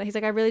asking me that?" He's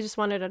like, "I really just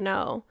wanted to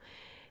know."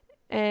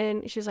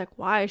 And she's like,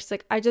 "Why?" She's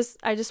like, I just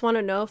want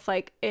to know if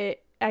like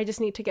I just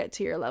need to get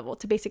to your level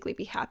to basically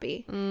be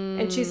happy."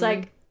 And she's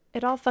like,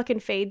 "It all fucking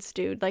fades,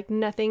 dude. Like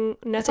nothing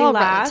it's all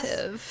lasts."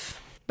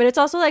 Relative. But it's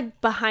also like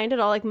behind it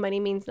all, like money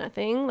means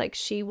nothing. Like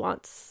she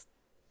wants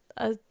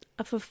a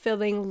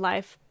fulfilling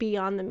life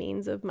beyond the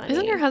means of money.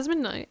 Isn't her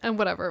husband nice? And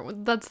whatever.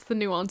 That's the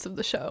nuance of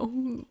the show.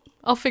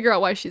 I'll figure out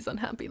why she's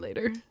unhappy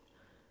later.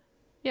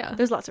 Yeah.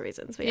 There's lots of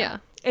reasons, but yeah.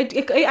 It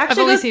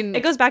actually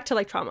it goes back to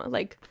like trauma,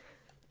 like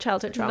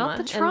childhood trauma. Not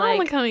the trauma and,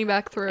 like, coming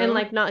back through. And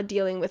like not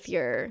dealing with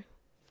your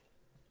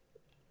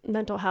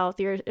mental health,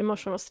 your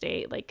emotional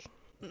state, like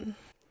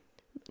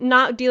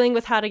not dealing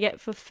with how to get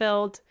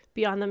fulfilled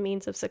beyond the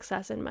means of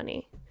success and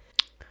money,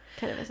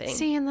 kind of a thing.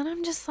 See, and then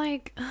I'm just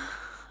like,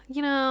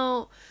 you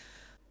know,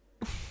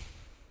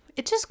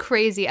 it's just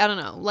crazy. I don't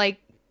know,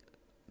 like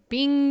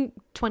being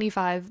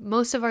 25,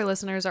 most of our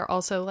listeners are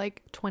also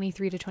like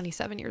 23 to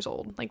 27 years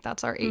old. Like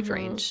that's our age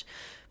range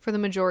for the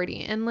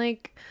majority. And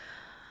like,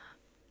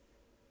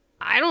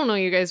 I don't know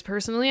you guys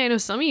personally. I know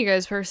some of you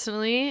guys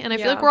personally. And I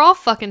feel like we're all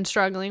fucking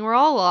struggling. We're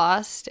all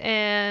lost.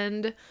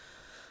 And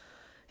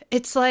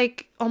it's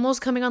like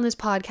almost coming on this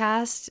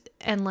podcast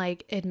and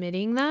like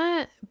admitting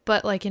that,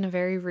 but like in a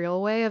very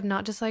real way of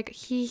not just like,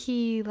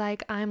 hee,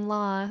 like I'm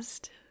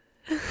lost.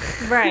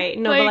 Right.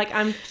 No, like, but like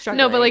I'm struggling.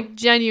 No, but like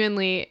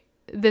genuinely,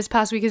 this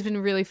past week has been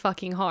really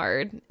fucking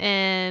hard.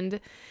 And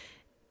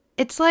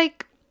it's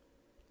like,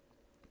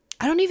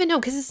 I don't even know,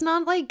 because it's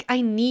not like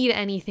I need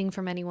anything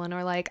from anyone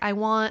or like I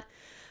want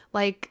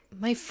like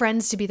my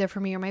friends to be there for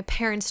me or my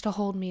parents to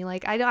hold me.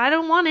 Like I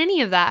don't want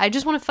any of that. I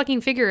just want to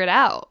fucking figure it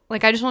out.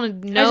 Like I just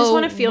want to know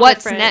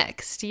what's different.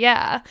 Next.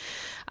 Yeah.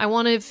 I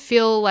want to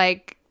feel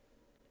like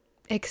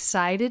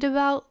excited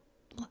about,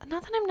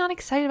 not that I'm not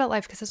excited about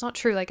life, because it's not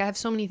true. Like I have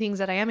so many things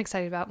that I am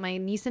excited about. My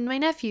niece and my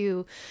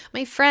nephew,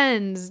 my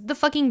friends, the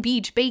fucking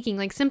beach, baking,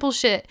 like simple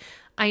shit.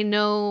 I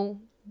know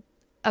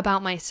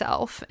about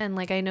myself and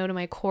like I know to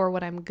my core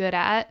what I'm good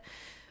at,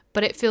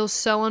 but it feels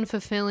so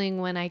unfulfilling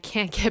when I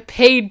can't get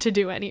paid to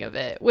do any of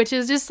it, which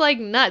is just like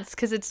nuts,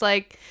 because it's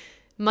like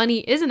money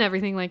isn't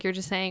everything, like you're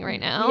just saying right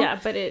now. Yeah,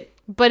 but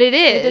it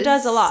is. It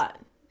does a lot.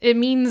 It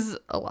means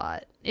a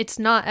lot. It's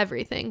not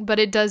everything, but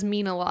it does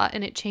mean a lot,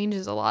 and it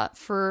changes a lot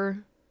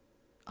for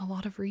a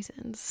lot of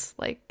reasons,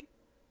 like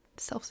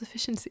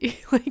self-sufficiency.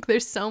 Like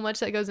there's so much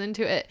that goes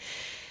into it,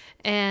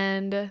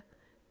 and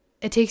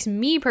it takes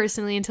me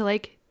personally into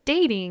like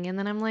dating, and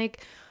then I'm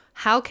like,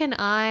 how can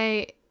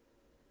I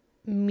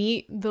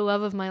meet the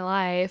love of my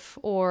life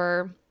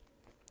or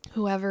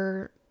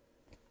whoever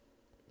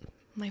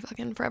my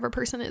fucking forever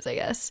person is, I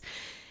guess,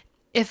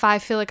 if I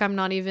feel like I'm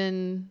not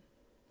even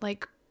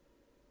like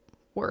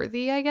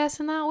worthy, I guess,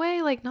 in that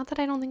way. Like not that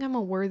I don't think I'm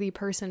a worthy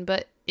person,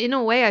 but in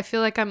a way I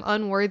feel like I'm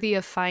unworthy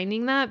of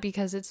finding that,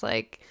 because it's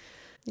like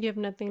you have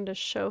nothing to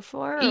show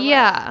for. Or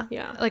yeah. What?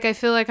 Yeah. Like I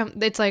feel like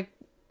it's like,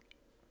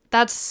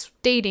 that's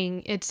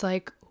dating. It's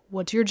like,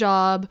 what's your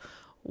job?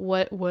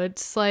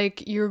 What's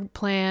like your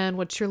plan?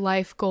 What's your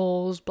life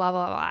goals? Blah,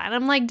 blah, blah. And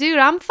I'm like, dude,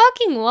 I'm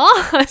fucking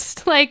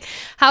lost. Like,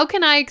 how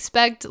can I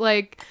expect,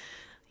 like,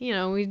 you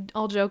know, we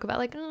all joke about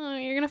like, oh,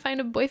 you're going to find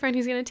a boyfriend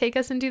who's going to take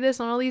us and do this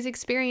on all these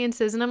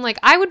experiences. And I'm like,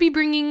 I would be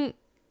bringing,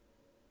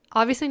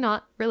 obviously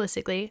not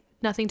realistically,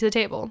 nothing to the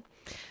table.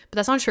 But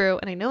that's not true.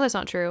 And I know that's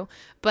not true.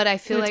 But I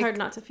feel like it's hard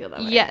not to feel that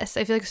way. Yes.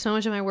 I feel like so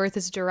much of my worth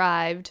is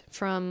derived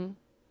from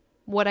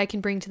what I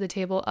can bring to the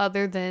table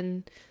other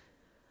than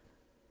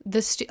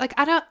like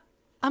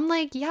I'm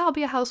like, yeah, I'll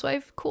be a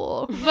housewife,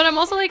 cool, but I'm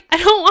also like, I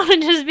don't want to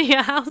just be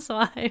a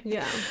housewife.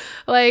 Yeah,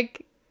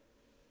 like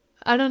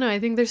I don't know, I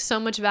think there's so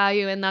much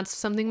value, and that's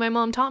something my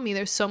mom taught me.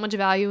 There's so much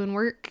value in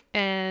work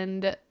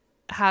and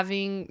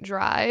having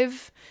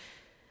drive,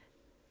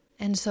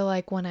 and so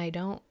like when I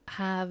don't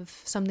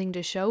have something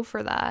to show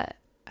for that,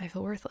 I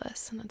feel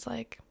worthless. And it's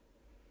like,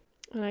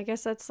 and I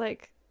guess that's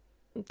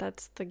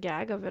the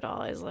gag of it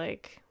all, is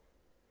like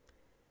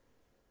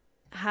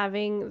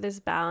having this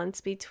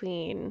balance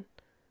between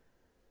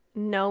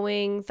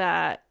knowing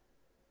that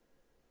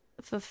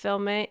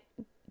fulfillment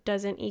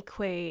doesn't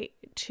equate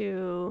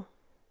to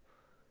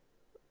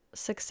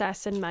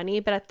success and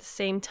money, but at the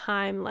same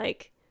time,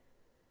 like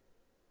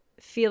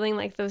feeling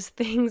like those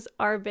things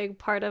are a big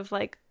part of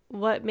like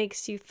what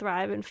makes you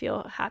thrive and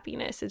feel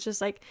happiness. It's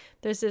just like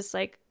there's this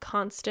like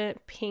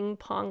constant ping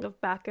pong of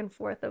back and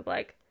forth of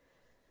like,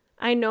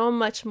 I know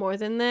much more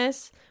than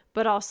this,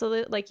 but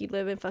also like you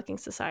live in fucking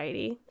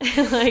society.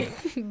 Like,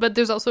 but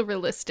there's also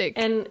realistic,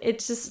 and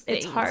it's just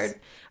things. It's hard.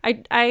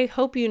 I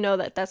hope you know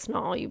that that's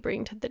not all you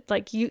bring to the,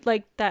 like, you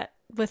like that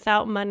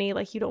without money,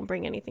 like, you don't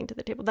bring anything to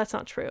the table. That's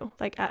not true.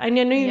 Like, I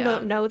know you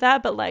don't know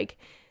that, but like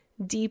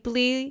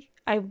deeply,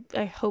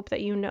 I hope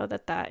that you know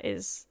that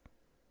is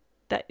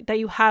that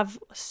you have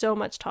so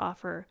much to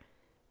offer.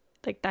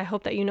 Like, I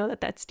hope that you know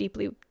that that's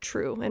deeply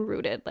true and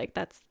rooted. Like,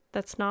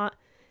 that's not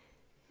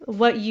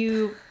what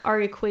you are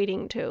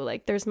equating to.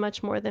 Like, there's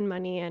much more than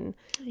money and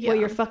what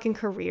your fucking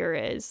career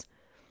is.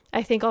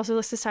 I think also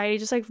the society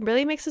just like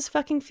really makes us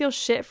fucking feel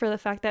shit for the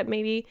fact that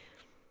maybe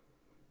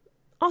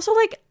also,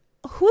 like,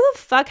 who the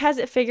fuck has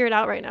it figured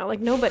out right now? Like,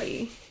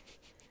 nobody.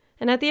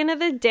 And at the end of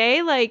the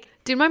day, like,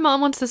 dude, my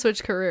mom wants to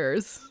switch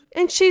careers,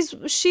 and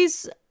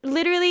she's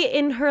literally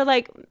in her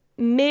like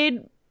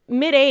mid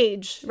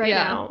age right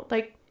now.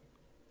 Like,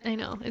 I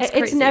know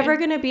it's never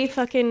gonna be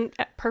fucking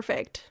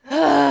perfect.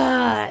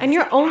 And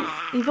you've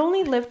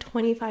only lived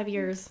 25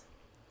 years,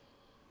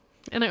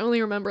 and I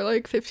only remember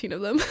like 15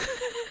 of them.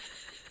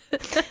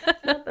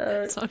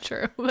 It's not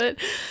true, but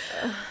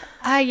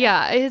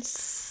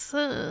it's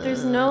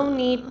there's no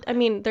need. I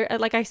mean, there,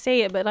 like, I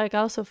say it, but like I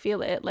also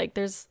feel it. Like,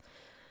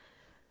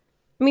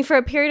 for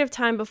a period of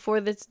time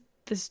before this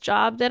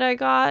job that I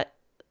got,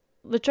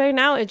 which right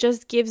now it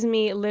just gives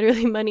me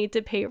literally money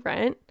to pay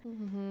rent,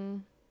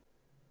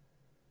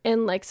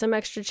 and like some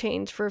extra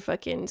change for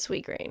fucking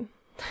Sweetgrain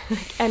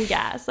and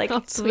gas. Like,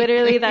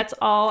 literally that's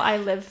all I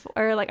live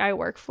or like I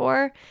work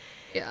for.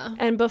 Yeah.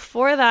 And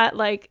before that,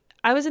 like,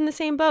 I was in the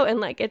same boat, and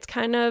like it's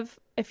kind of,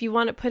 if you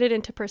want to put it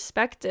into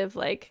perspective,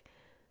 like,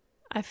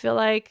 I feel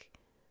like,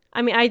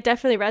 I mean, I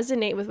definitely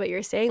resonate with what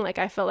you're saying. Like,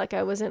 I felt like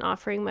I wasn't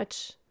offering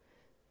much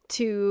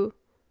to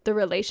the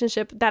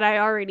relationship that I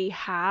already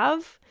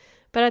have.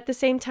 But at the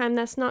same time,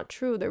 that's not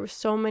true. There were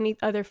so many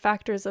other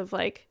factors of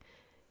like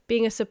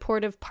being a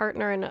supportive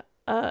partner and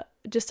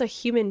just a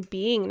human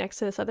being next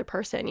to this other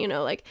person, you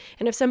know, like,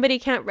 and if somebody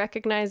can't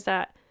recognize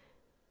that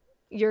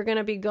you're going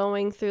to be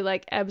going through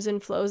like ebbs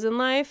and flows in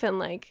life, and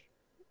like,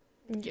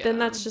 then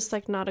that's just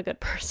like not a good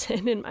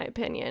person, in my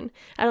opinion.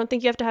 I don't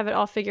think you have to have it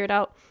all figured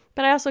out,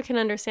 but I also can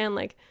understand,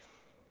 like,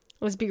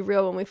 let's be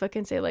real, when we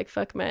fucking say like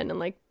fuck men and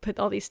like put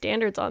all these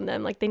standards on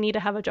them, like, they need to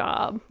have a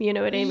job, you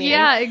know what I mean?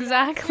 Yeah,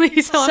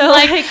 exactly. So I'm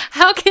like,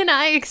 how can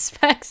I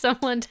expect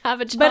someone to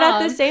have a job? But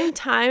at the same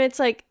time, it's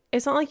like,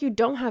 it's not like you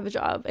don't have a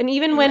job. And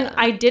even when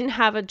I didn't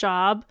have a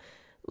job,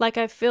 like,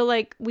 I feel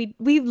like we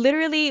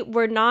literally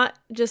were not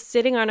just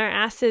sitting on our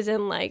asses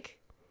and like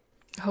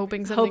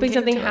hoping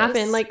something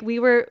happened. Like, we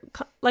were,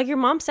 like your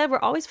mom said, we're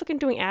always fucking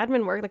doing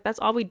admin work. Like, that's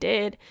all we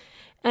did.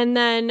 And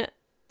then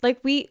like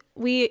we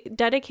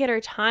dedicate our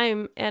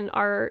time and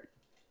our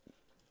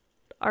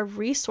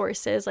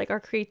resources, like our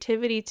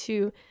creativity,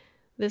 to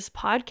this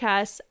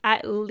podcast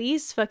at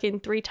least fucking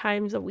 3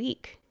 times a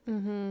week.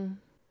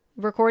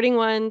 Recording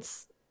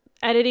once,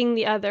 editing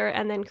the other,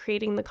 and then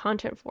creating the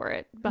content for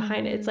it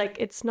behind it. It's like,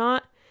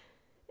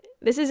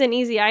 this isn't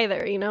easy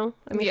either, you know?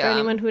 I mean, for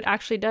anyone who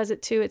actually does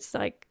it too, it's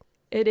like,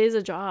 it is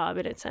a job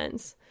in a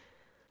sense.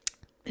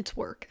 It's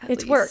work.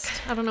 It's work.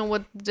 I don't know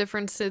what the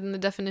difference in the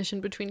definition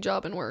between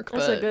job and work.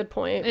 That's a good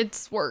point.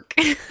 It's work.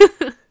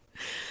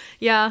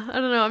 Yeah, I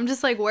don't know. I'm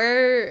just like,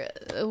 where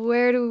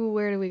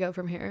do we go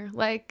from here?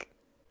 Like,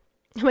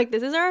 I'm like,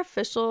 this is our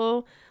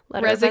official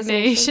letter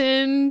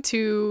resignation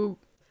to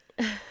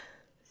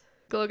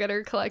Go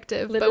Getter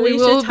Collective, literally, but we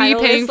will be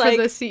paying for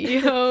the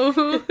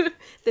CEO.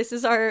 This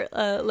is our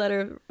letter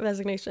of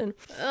resignation.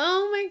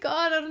 Oh my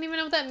god, I don't even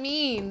know what that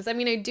means. I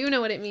mean, I do know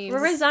what it means.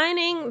 We're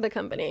resigning the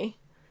company.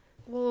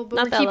 Well,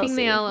 but we're keeping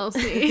the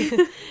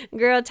LLC.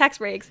 Girl, tax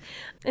breaks.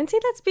 And see,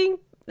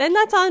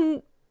 that's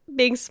on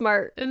being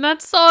smart. And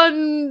that's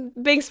on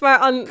being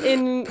smart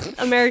in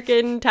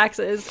American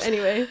taxes,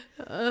 anyway.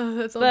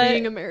 That's on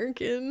being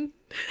American.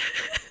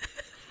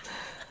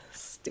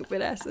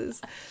 Stupid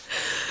asses.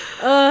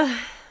 Oh,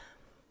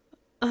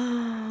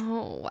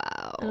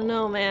 wow. I don't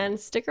know, man.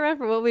 Stick around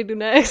for what we do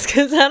next,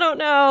 because I don't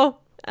know.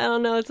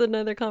 It's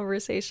another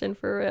conversation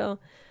for real.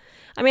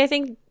 I mean, I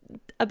think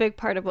a big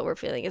part of what we're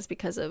feeling is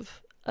because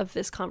of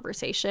this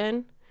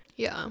conversation.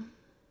 Yeah.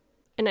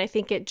 And I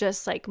think it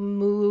just like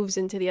moves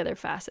into the other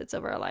facets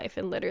of our life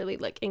and literally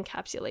like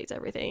encapsulates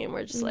everything, and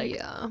we're just like,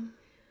 yeah.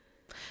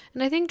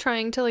 And I think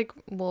trying to like,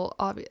 well,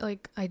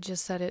 like I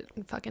just said, it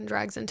fucking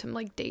drags into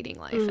like dating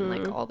life and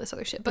like all this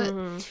other shit, but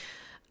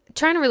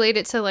trying to relate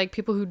it to like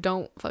people who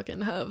don't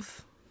fucking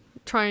have,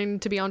 trying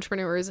to be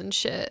entrepreneurs and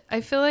shit.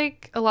 I feel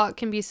like a lot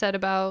can be said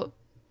about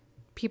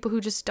people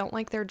who just don't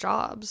like their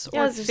jobs,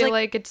 or feel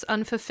like it's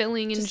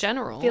unfulfilling in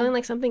general, feeling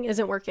like something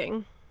isn't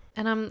working.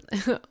 And I'm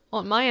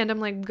on my end, I'm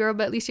like, girl,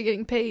 but at least you're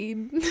getting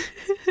paid.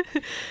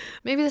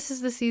 Maybe this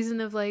is the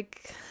season of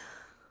like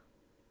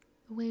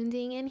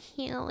wounding and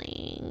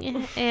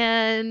healing,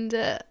 and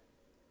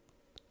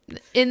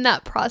in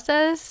that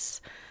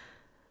process,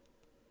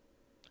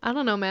 I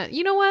don't know, man.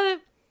 You know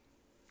what?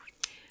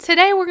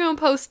 Today we're gonna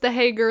post the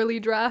Hey Girly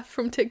draft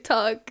from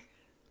TikTok.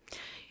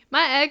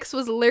 My ex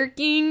was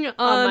lurking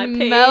on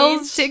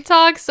Mel's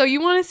TikTok, so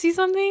you want to see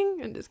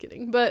something? I'm just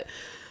kidding, but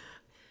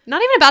not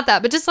even about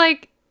that, but just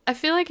like, I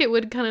feel like it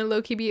would kind of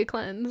low-key be a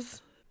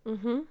cleanse.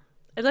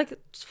 like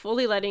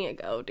fully letting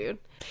it go, dude.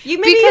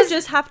 You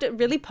just have to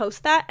really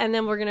post that, and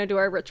then we're gonna do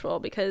our ritual,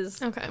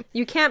 because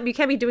you can't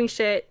be doing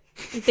shit,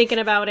 thinking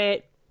about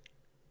it,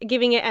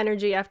 giving it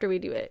energy after we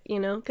do it, you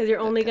know, because you're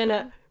only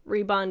gonna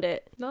rebond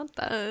it. Not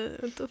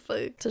that. What the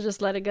fuck? So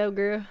just let it go,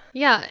 girl.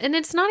 Yeah, and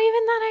it's not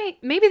even that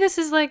maybe this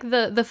is like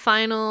the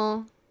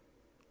final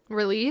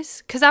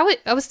release, because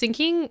I was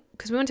thinking,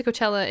 because we went to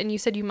Coachella and you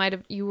said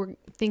you were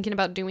thinking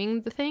about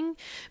doing the thing,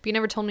 but you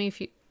never told me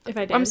if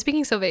I did. I'm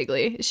speaking so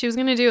vaguely. She was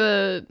gonna do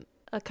a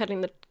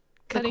cutting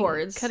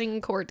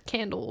cord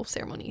candle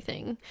ceremony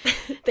thing.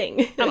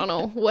 I don't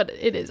know what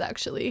it is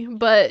actually,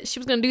 but she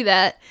was gonna do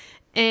that.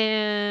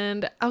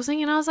 And I was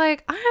thinking, I was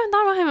like, I haven't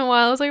thought about him in a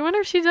while. I was like, I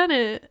wonder if she's done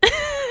it.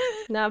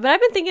 No, but I've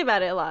been thinking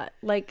about it a lot.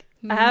 Like,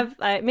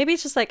 maybe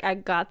it's just like I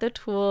got the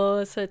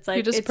tool, so it's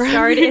like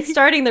it's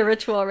starting the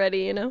ritual already,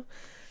 you know?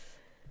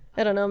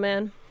 I don't know,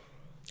 man.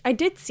 I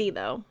did see,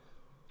 though.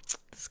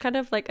 It's kind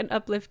of like an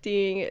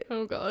uplifting,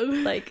 oh god,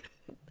 like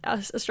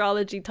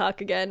astrology talk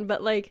again.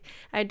 But like,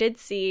 I did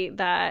see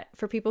that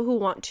for people who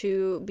want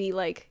to be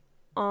like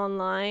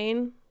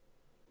online,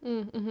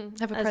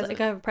 have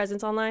a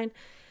presence online,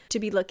 to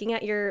be looking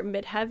at your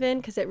midheaven,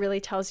 because it really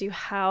tells you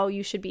how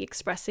you should be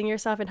expressing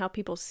yourself and how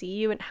people see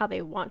you and how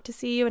they want to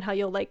see you and how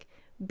you'll like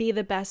be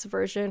the best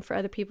version for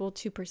other people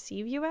to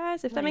perceive you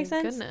as, if that makes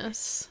sense.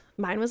 Goodness.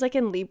 Mine was like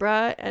in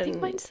Libra, and I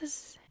think mine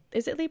says,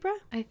 is it Libra?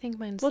 I think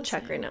mine's we'll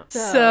check right now.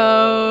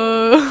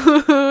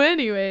 So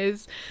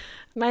anyways,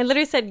 mine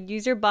literally said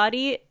use your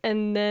body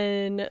and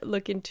then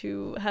look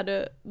into how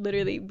to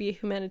literally be a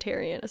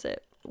humanitarian. That's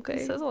it. Okay.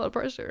 It says a lot of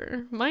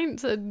pressure. Mine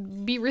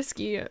said be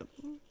risky.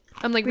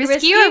 I'm like,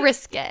 risky or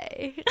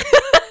risque?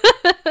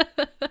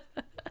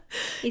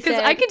 Because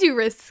I could do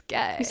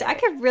risque. He said, I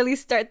could really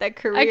start that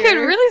career. I could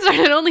really start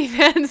an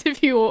OnlyFans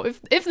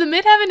if the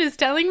midheaven is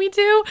telling me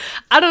to.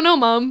 I don't know,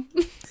 Mom.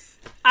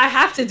 I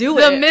have to do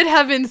it. The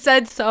midheaven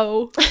said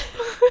so.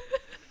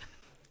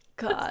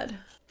 God.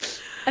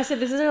 I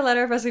said, this is our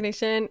letter of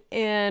resignation,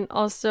 and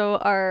also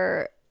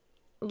our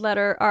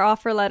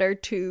offer letter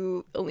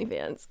to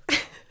OnlyFans.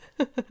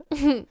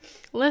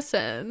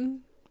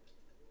 Listen.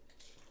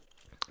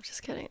 I'm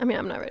just kidding. I mean,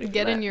 I'm not ready for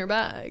Get that. in your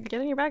bag.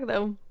 Get in your bag,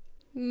 though.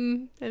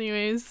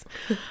 Anyways.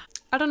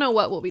 I don't know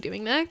what we'll be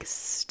doing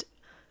next.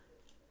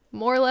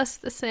 More or less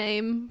the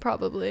same,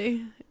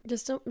 probably.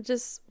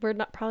 We're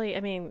not probably, I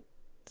mean,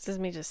 this is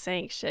me just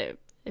saying shit,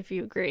 if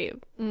you agree.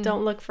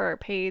 Don't look for our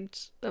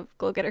page of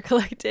Glow Getter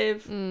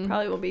Collective.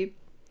 Probably won't be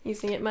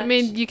using it much. I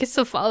mean, you can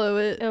still follow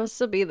it. It'll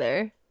still be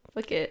there.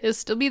 Look it. It'll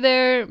still be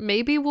there.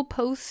 Maybe we'll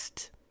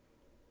post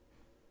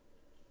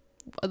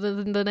other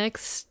than the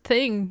next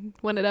thing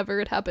whenever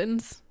it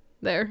happens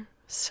there.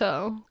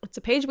 So it's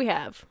a page we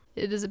have.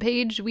 It is a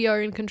page we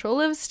are in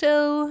control of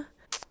still.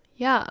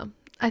 Yeah.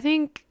 I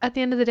think at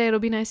the end of the day, it'll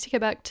be nice to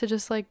get back to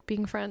just like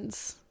being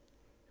friends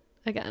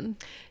again.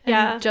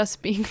 Yeah. And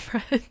just being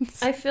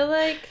friends. I feel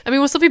like, I mean,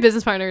 we'll still be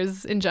business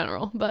partners in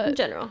general, but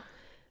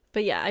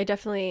yeah, I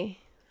feel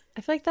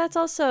like that's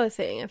also a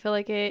thing. I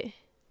think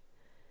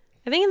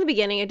in the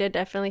beginning, I did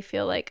definitely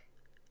feel like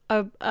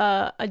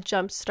a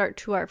jump start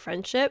to our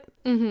friendship.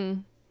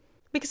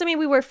 Because I mean,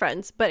 we were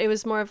friends, but it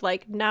was more of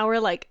like, now we're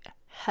like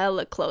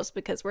hella close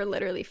because we're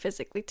literally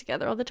physically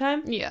together all the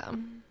time. Yeah.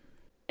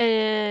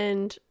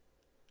 And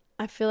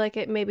I feel like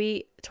it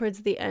maybe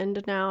towards the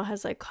end now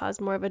has like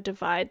caused more of a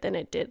divide than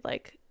it did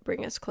like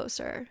bring us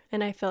closer.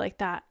 And I feel like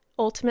that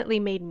ultimately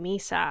made me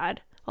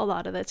sad a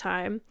lot of the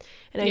time.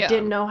 And I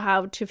didn't know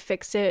how to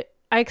fix it.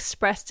 I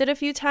expressed it a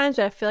few times,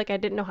 but I feel like I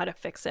didn't know how to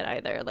fix it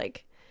either.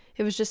 Like,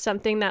 it was just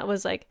something that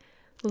was like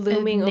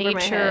looming over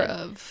my head.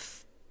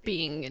 Of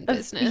being in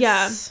business.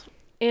 Yeah.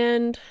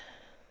 And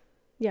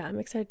yeah, I'm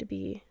excited to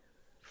be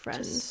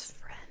friends. Just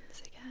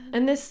friends again.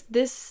 And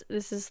this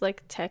is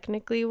like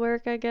technically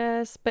work, I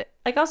guess. But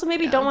like also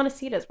maybe don't want to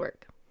see it as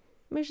work.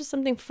 Maybe it's just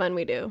something fun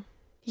we do.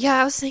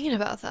 Yeah, I was thinking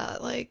about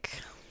that.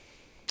 Like,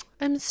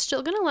 I'm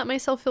still going to let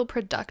myself feel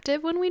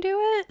productive when we do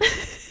it.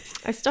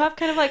 I still have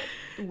kind of like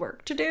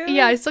work to do.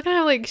 Yeah, I still kind of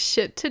have like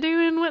shit to do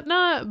and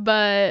whatnot.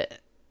 But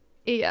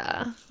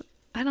yeah,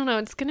 I don't know.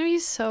 It's going to be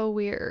so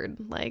weird.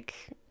 Like,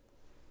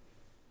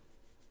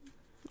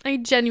 I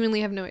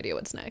genuinely have no idea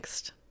what's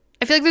next.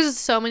 I feel like there's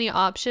so many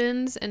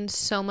options and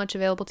so much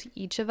available to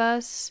each of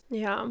us.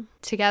 Yeah.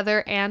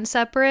 Together and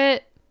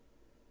separate.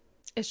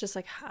 It's just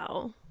like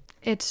how.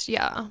 It's,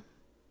 yeah.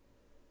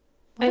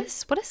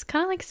 What is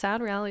kind of like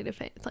sad reality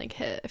to like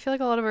hit? I feel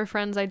like a lot of our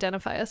friends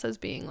identify us as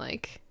being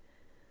like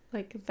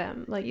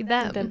them, like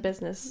them. The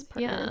business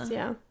partners.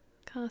 Yeah.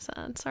 Kind of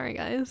sad. Sorry,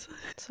 guys.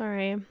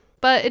 Sorry.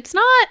 But it's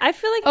not I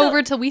feel like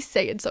over till we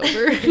say it's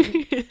over.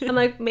 I'm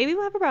like, maybe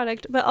we'll have a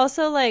product. But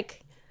also,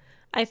 like,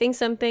 I think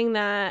something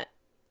that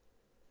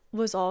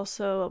was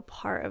also a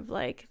part of,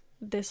 like,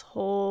 this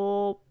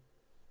whole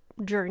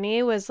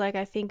journey was, like,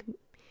 I think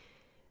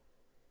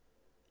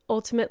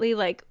ultimately,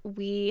 like,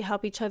 we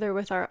help each other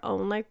with our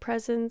own, like,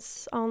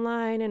 presence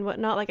online and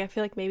whatnot. Like, I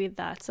feel like maybe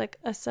that's, like,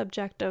 a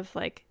subject of,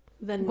 like,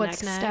 the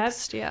What's next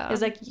step. Yeah.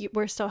 Is, like,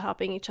 we're still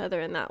helping each other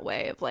in that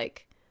way of,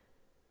 like,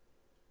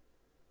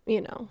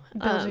 you know,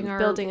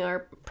 building our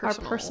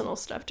personal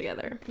stuff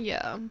together.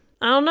 Yeah.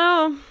 I don't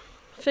know.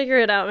 Figure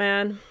it out,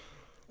 man.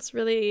 It's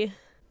really...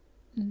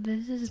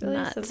 This is really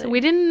nuts. Something. We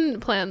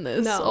didn't plan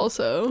this. No,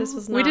 also, this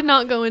was not. We did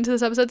not go into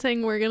this episode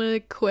saying we're gonna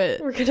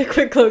quit. We're gonna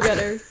quit Glow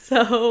Getter.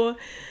 So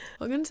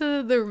welcome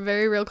to the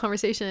very real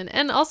conversation.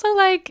 And also,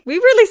 like, we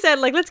really said,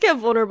 like, let's get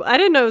vulnerable. I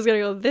didn't know it was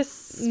gonna go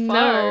this far.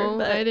 No,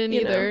 but, I didn't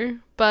either. Know.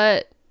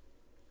 But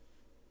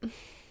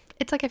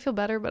it's like I feel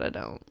better, but I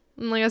don't.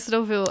 Like, I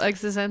still feel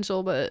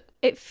existential, but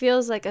it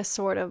feels like a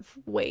sort of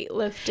weight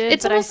lifted.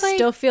 It's but I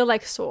still feel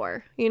like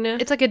sore. You know,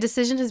 it's like a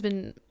decision has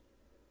been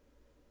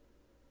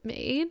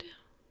made.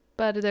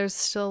 But there's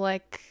still,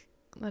 like,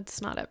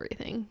 that's not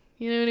everything.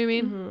 You know what I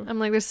mean? Mm-hmm. I'm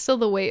like, there's still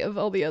the weight of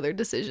all the other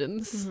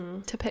decisions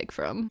to pick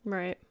from.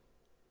 Right.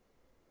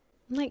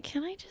 I'm like,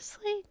 can I just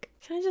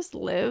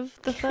live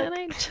the fuck?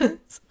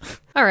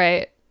 All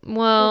right.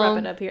 Well, we'll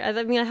wrap it up here.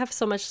 I mean, I have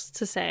so much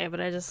to say, but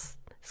I just...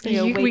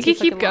 we could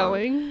keep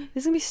going.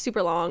 This is going to be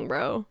super long,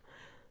 bro.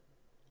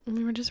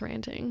 We're just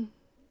ranting.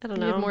 I don't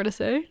know. You have more to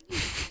say?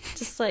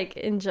 Just, like,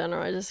 in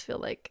general, I just feel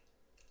like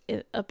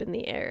up in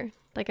the air.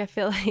 Like, I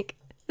feel like...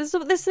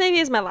 This maybe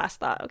is my last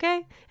thought, okay?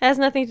 It has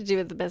nothing to do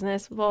with the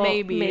business. Well,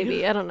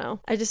 maybe. I don't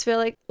know. I just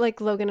feel like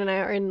Logan and I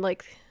are in,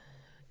 like,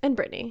 and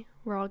Brittany,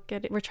 we're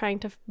trying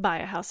to buy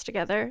a house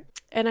together.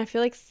 And I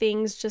feel like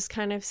things just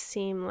kind of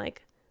seem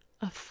like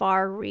a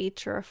far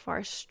reach or a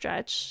far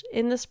stretch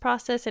in this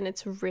process. And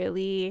it's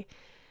really,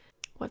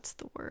 what's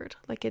the word?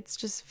 Like, it's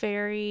just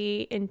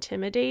very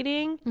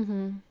intimidating.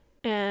 Mm-hmm.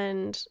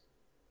 And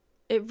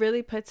it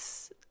really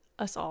puts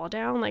us all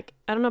down. Like,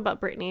 I don't know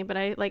about Brittany, but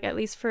I, like, at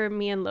least for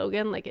me and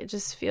Logan, like, it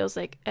just feels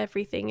like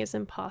everything is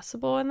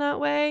impossible in that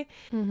way.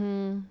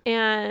 Mm-hmm.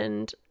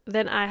 And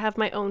then I have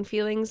my own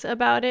feelings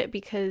about it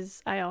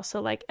because I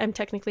also, like, I'm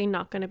technically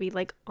not going to be,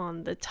 like,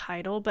 on the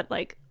title, but,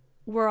 like,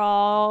 we're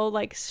all,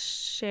 like,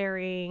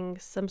 sharing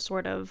some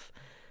sort of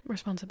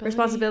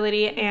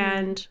responsibility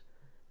and,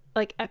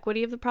 like,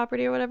 equity of the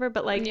property or whatever.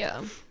 But, like,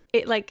 yeah,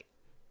 it, like,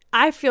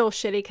 I feel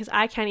shitty because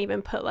I can't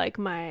even put, like,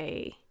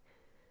 my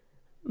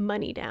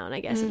money down, I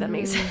guess, if that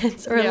makes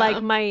sense, or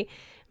like my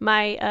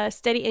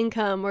steady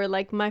income, or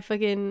like my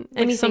fucking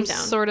like anything some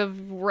down. Sort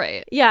of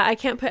right. Yeah, I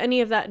can't put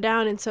any of that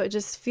down, and so it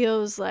just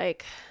feels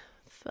like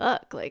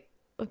fuck. Like,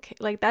 okay,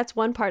 like that's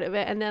one part of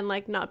it, and then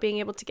like not being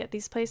able to get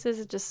these places,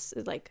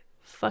 it like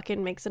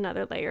fucking makes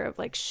another layer of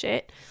like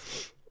shit.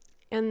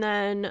 And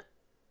then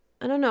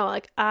I don't know,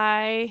 like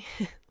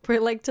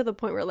we're like to the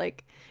point where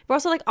like we're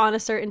also like on a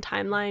certain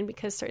timeline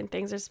because certain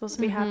things are supposed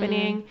to be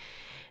happening.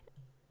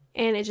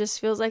 And it just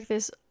feels like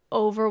this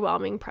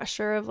overwhelming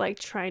pressure of like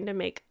trying to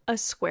make a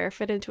square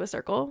fit into a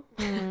circle.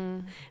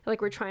 Like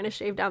we're trying to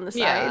shave down the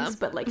sides,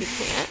 but like you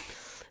can't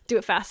do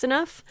it fast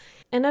enough.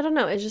 And I don't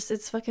know,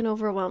 it's fucking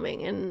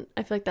overwhelming. And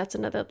I feel like that's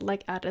another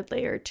like added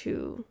layer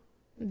to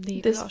the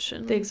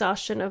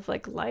exhaustion of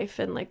like life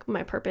and like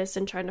my purpose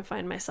and trying to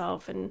find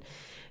myself and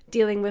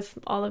dealing with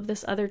all of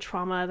this other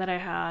trauma that I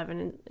have.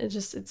 And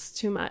it's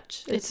too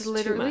much. It's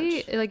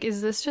literally too much. Like,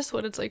 is this just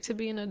what it's like to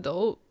be an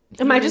adult?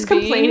 Am I just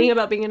complaining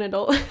about being an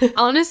adult?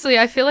 Honestly,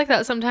 I feel like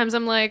that sometimes.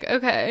 I'm like,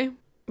 okay.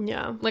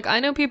 Yeah. Like, I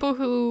know people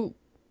who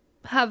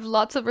have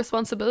lots of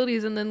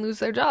responsibilities and then lose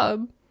their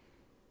job.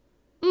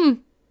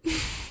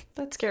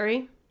 That's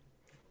scary.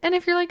 And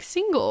if you're, like,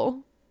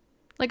 single,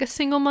 like a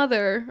single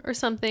mother or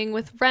something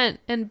with rent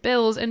and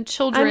bills and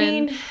children. I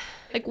mean,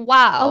 like,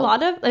 wow. A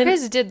lot of...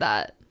 Chris did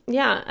that.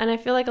 Yeah, and I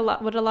feel like a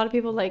lot of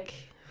people, like,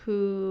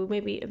 who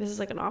maybe... This is,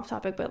 like, an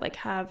off-topic, but, like,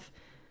 have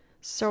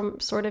some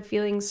sort of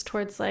feelings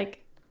towards, like,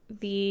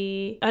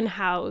 the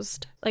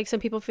unhoused. Like, some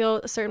people feel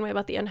a certain way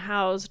about the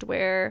unhoused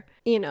where,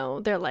 you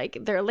know, they're like,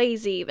 they're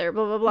lazy, they're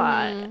blah blah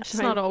blah. It's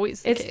not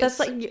always the case. That's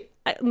like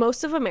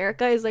most of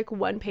America is like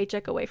one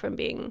paycheck away from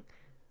being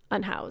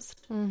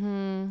unhoused,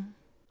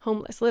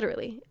 homeless,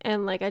 literally.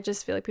 And like, I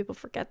just feel like people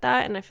forget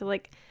that, and I feel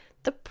like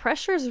the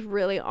pressure's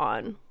really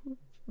on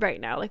right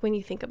now. Like, when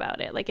you think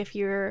about it, like, if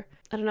you're,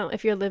 I don't know,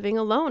 if you're living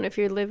alone, if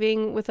you're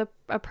living with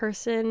a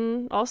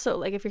person also,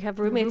 like if you have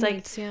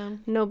roommates,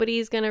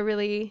 nobody's gonna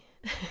really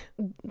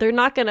they're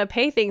not gonna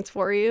pay things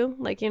for you,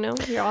 like, you know,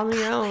 you're all on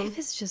your own. Life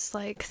is just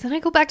like, 'cause then I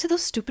go back to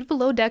those stupid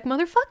below deck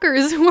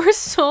motherfuckers who are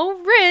so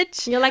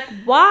rich. You're like,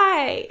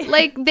 why?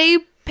 Like, they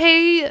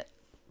pay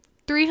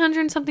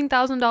 $300 something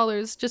thousand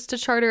just to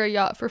charter a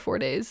yacht for 4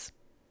 days.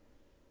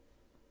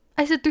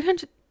 I said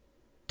 $300,000.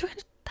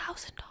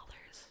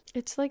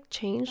 It's like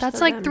changed. That's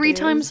like 3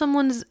 times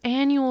someone's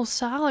annual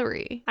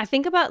salary. I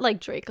think about like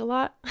Drake a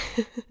lot.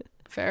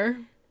 Fair.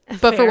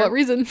 But for what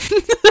reason?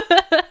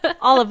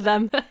 All of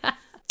them.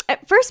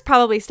 At first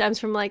probably stems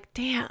from like,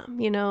 damn,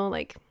 you know,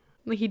 like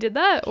he did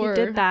that, or he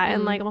did that,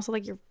 and like also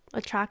like you're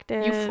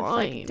attractive, you're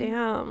fine. Like,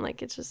 damn,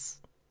 like it's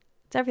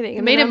everything.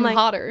 It made him like,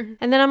 hotter.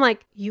 And then I'm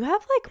like, you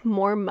have like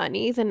more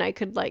money than I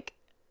could like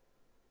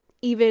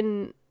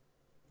even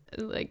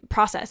like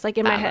process, like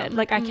in my head.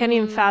 Like I can't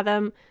even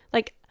fathom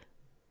like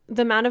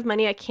the amount of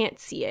money, I can't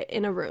see it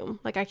in a room.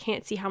 Like, I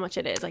can't see how much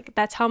it is. Like,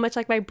 that's how much,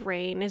 like, my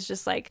brain is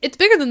just, like... It's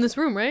bigger than this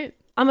room, right?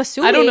 I'm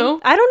assuming. I don't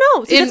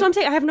know. See, that's what I'm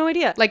saying. I have no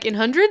idea. Like, in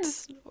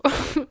hundreds?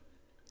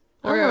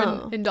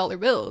 Or in dollar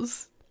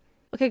bills?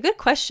 Okay, good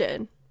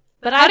question.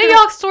 But how do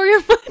y'all store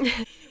your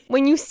money?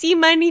 When you see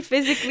money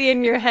physically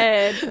in your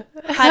head,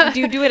 how do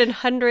you do it in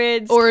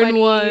hundreds or 20s? In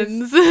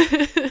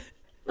ones?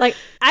 Like,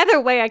 either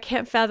way, I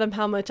can't fathom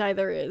how much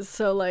either is.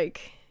 So,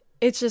 like...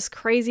 It's just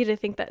crazy to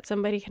think that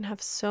somebody can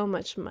have so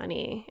much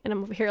money, and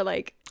I'm over here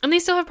like, and they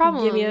still have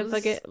problems. Give me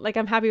like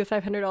I'm happy with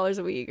 $500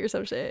 a week or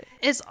some shit.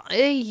 It's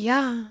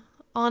yeah,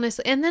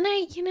 honestly. And then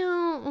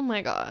oh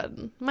my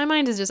god, my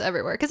mind is just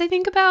everywhere because I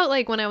think about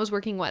like when I was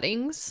working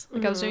weddings,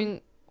 like I was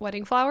doing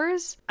wedding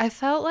flowers. I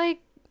felt like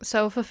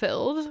so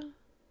fulfilled.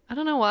 I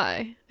don't know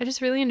why. I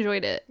just really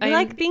enjoyed it. I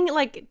like being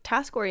like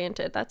task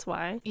oriented. That's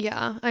why.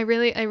 Yeah, I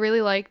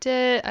really liked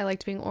it. I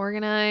liked being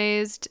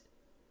organized.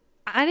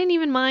 I didn't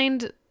even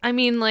mind. I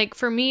mean, like,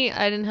 for me,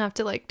 I didn't have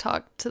to, like,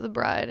 talk to the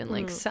bride and,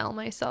 like, sell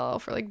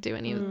myself or, like, do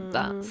any of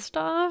that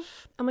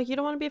stuff. I'm like, you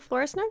don't want to be a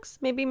florist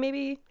next? Maybe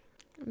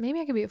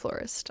I could be a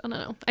florist. I don't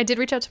know. I did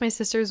reach out to my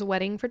sister's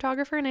wedding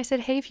photographer, and I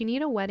said, hey, if you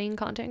need a wedding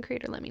content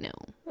creator, let me know.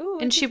 Ooh,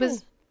 and she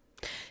was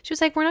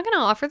like, we're not going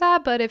to offer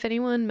that, but if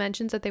anyone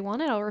mentions that they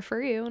want it, I'll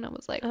refer you. And I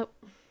was like,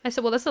 I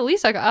said, well, that's the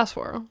least I could ask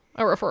for,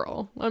 a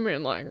referral. I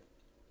mean, like,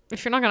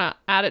 if you're not going to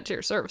add it to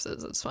your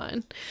services, it's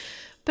fine.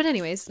 But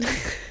anyways...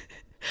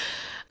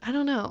 I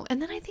don't know.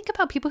 And then I think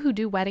about people who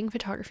do wedding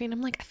photography and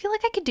I'm like, I feel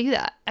like I could do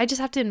that. I just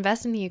have to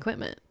invest in the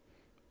equipment.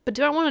 But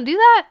do I want to do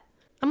that?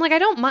 I'm like, I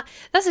don't mind.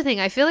 That's the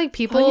thing. I feel like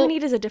people... All you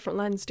need is a different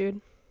lens,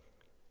 dude.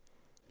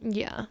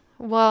 Yeah.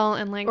 Well,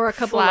 and like... Or a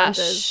couple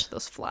lenses.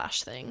 Those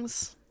flash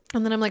things.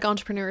 And then I'm like,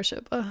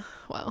 entrepreneurship.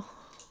 Wow.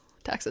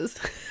 Taxes.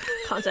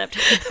 Concept.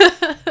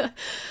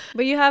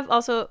 But you have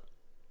also...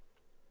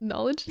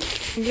 Knowledge?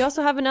 You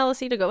also have an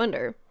LLC to go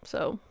under,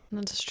 so...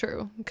 That's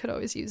true. You could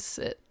always use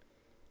it.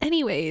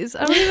 Anyways,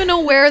 I don't even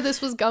know where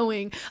this was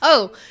going.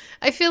 Oh,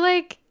 I feel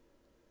like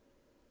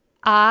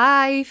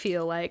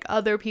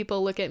other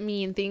people look at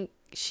me and think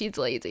she's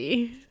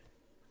lazy.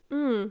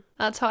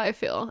 That's how I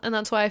feel. And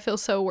that's why I feel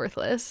so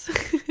worthless.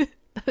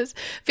 Saying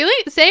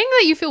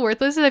that you feel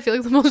worthless is, I feel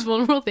like, the most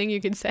vulnerable thing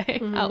you could say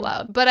out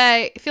loud. But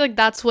I feel like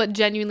that's what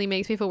genuinely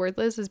makes me feel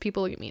worthless is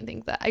people look at me and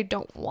think that I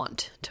don't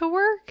want to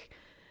work.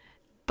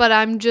 But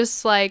I'm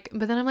just like,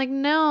 but then I'm like,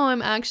 no,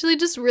 I'm actually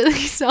just really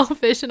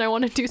selfish and I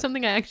want to do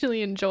something I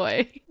actually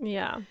enjoy.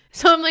 Yeah.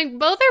 So I'm like,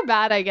 both are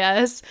bad, I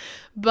guess.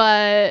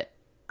 But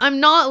I'm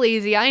not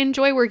lazy. I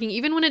enjoy working,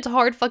 even when it's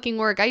hard fucking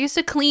work. I used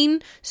to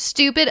clean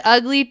stupid,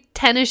 ugly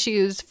tennis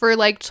shoes for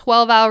like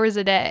 12 hours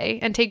a day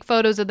and take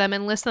photos of them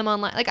and list them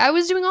online. Like, I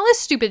was doing all this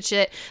stupid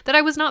shit that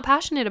I was not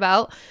passionate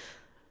about.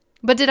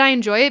 But did I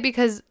enjoy it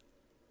because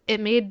it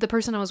made the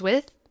person I was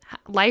with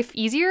life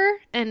easier?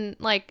 And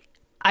like,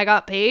 I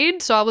got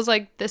paid, so I was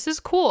like, this is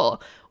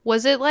cool.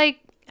 Was it like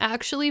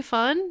actually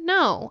fun?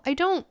 No, I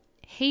don't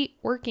hate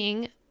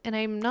working and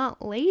I'm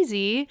not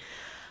lazy.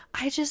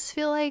 I just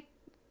feel like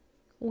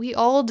we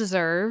all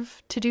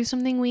deserve to do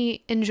something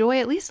we enjoy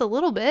at least a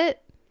little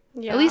bit.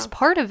 Yeah. At least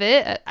part of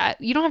it.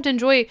 You don't have to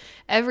enjoy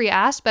every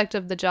aspect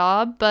of the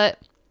job, but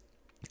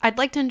I'd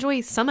like to enjoy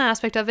some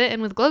aspect of it.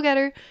 And with Glow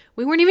Getter,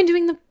 we weren't even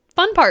doing the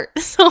fun part.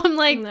 So I'm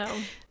like, no.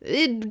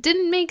 It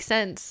didn't make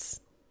sense.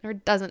 Or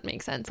doesn't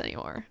make sense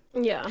anymore.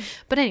 Yeah.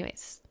 But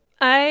anyways.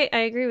 I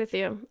agree with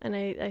you. And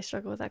I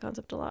struggle with that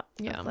concept a lot.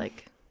 Yeah.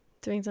 Like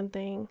doing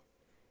something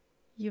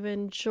you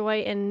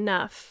enjoy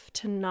enough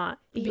to not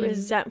be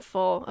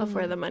resentful of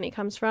where the money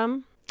comes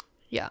from.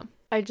 Yeah.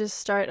 I just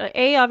start,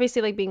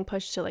 obviously like being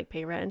pushed to like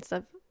pay rent and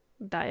stuff.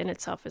 That in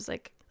itself is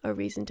like a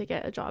reason to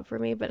get a job for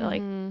me. But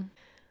like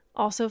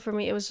also for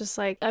me, it was just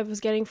like I was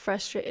getting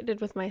frustrated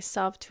with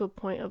myself to a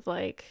point of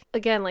like,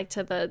 again, like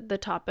to the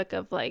topic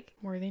of like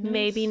worthiness?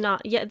 Maybe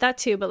not. Yeah, that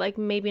too. But like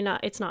maybe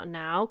not. It's not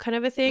now kind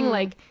of a thing.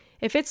 Like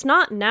if it's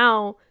not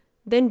now,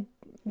 then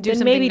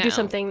maybe do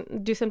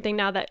something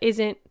now that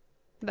isn't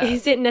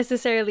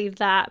necessarily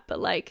that. But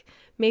like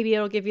maybe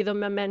it'll give you the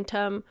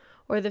momentum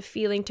or the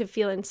feeling to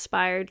feel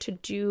inspired to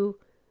do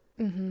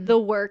the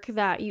work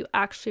that you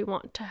actually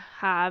want to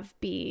have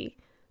be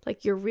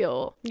like your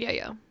real.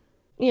 Yeah.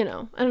 You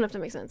know, I don't know if that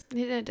makes sense.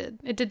 It did.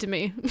 It did to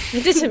me.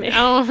 It did to me. I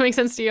don't know if it makes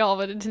sense to y'all,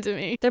 but it did to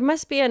me. There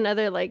must be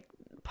another like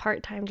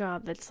part-time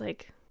job that's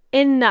like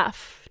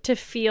enough to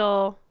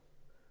feel,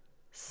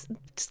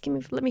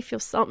 let me feel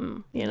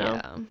something, you know?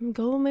 Yeah.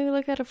 Go maybe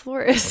look at a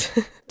florist.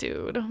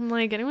 Dude, I'm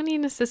like, anyone need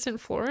an assistant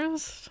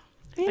florist?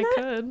 I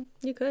could.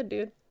 You could,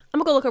 dude. I'm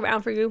gonna go look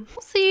around for you.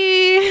 We'll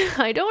see.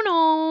 I don't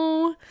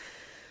know.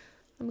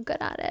 I'm good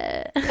at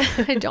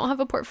it. I don't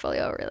have a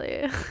portfolio,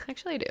 really.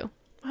 Actually, I do.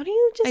 Why don't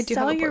you just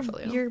sell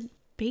your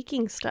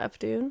baking stuff,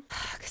 dude?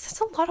 Because it's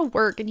a lot of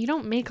work and you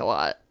don't make a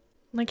lot.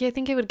 Like, I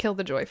think it would kill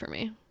the joy for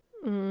me.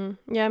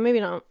 Yeah, maybe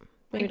not.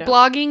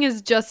 Blogging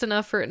is just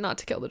enough for it not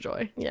to kill the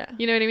joy. Yeah.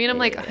 You know what I mean?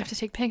 I'm I have to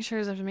take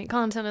pictures. I have to make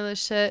content of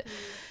this shit.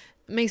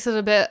 It makes it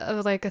a bit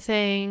of like a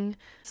thing.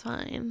 It's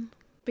fine.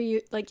 But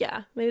you, like,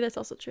 yeah, maybe that's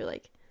also true.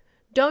 Like,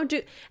 don't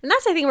do, and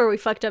that's I think where we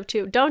fucked up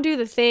too. Don't do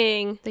the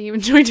thing that you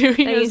enjoy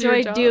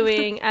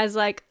doing as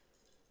like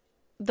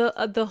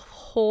the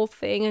whole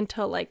thing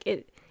until like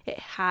it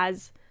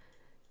has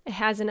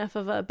enough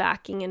of a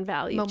backing and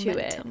value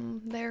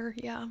momentum to it there.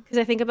 Yeah, because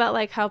I think about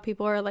like how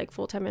people are like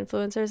full-time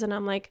influencers, and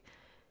I'm like,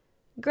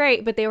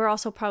 great, but they were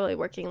also probably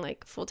working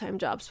like full-time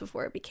jobs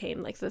before it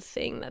became like the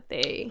thing that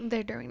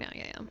they're doing now.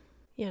 Yeah,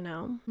 you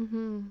know.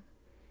 And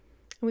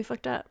we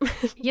fucked up.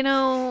 You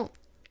know.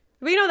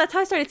 But you know, that's how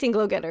I started seeing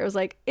Glow Getter. It was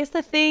like, it's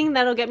the thing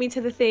that'll get me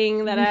to the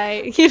thing that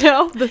I, you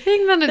know, the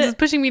thing that is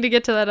pushing me to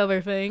get to that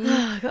other thing.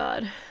 Oh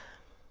God.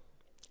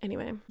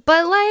 Anyway,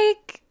 but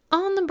like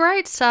on the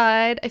bright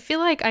side, I feel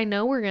like I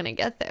know we're gonna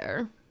get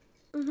there.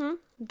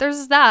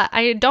 There's that.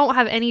 I don't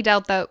have any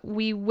doubt that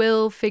we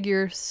will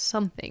figure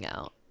something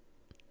out.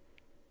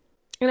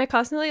 And I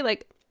constantly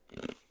like,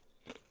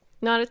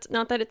 not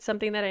that it's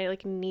something that I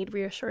like need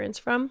reassurance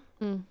from,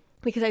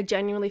 because I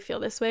genuinely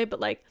feel this way, but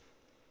like,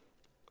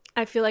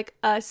 I feel like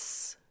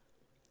us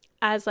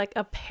as like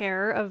a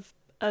pair of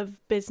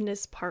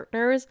business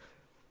partners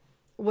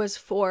was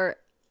for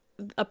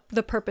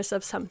the purpose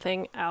of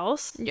something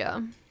else. Yeah.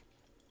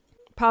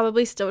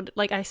 Probably still,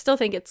 like, I still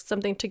think it's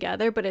something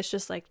together, but it's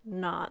just like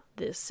not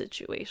this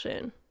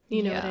situation.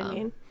 You know what I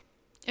mean?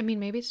 I mean,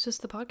 maybe it's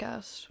just the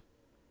podcast.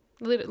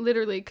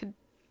 Literally could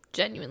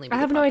genuinely be I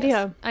have no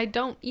idea. I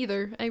don't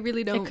either. I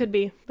really don't. It could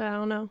be, but I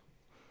don't know.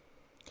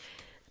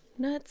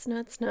 Nuts,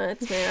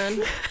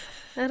 man.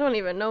 I don't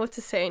even know what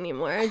to say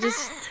anymore. I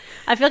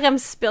feel like I'm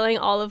spilling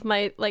all of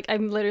my, like,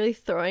 I'm literally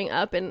throwing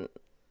up and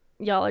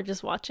y'all are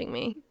just watching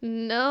me.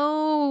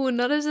 No,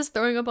 not as just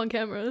throwing up on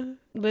camera.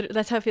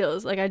 That's how it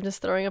feels. Like, I'm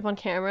just throwing up on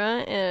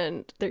camera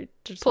and they're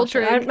just pull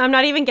trig. I'm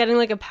not even getting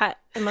like a pat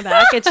in my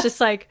back. It's just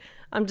like,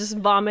 I'm just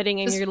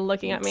vomiting and you're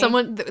looking at me.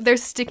 They're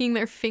sticking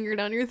their finger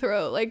down your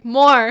throat. Like,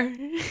 more.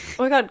 Oh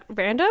my God.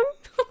 Random?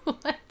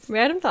 What?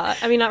 Random thought.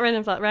 I mean, not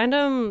random thought.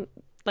 Random,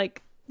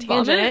 like,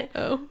 tangent. Vomit?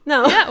 Oh.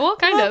 No. Yeah, well,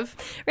 kind of.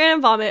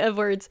 Random vomit of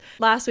words.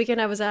 Last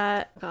weekend I was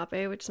at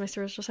Agape, which is my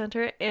spiritual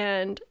center,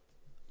 and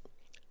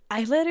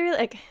I literally,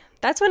 like,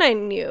 that's when I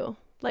knew,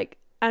 like,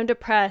 I'm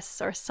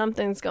depressed or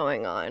something's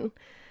going on,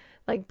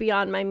 like,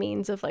 beyond my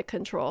means of, like,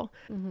 control.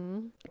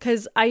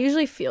 Because I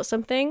usually feel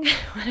something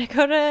when I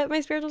go to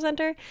my spiritual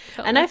center,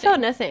 I felt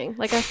nothing.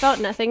 Like, I felt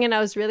nothing, and I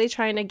was really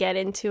trying to get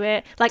into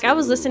it. Like, I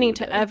was listening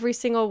to every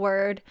single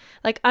word,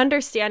 like,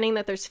 understanding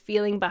that there's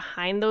feeling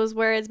behind those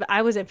words, but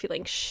I wasn't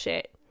feeling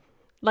shit,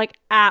 like,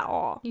 at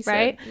all,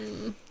 right?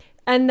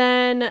 And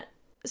then,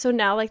 so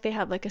now, like, they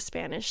have, like, a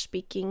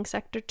Spanish-speaking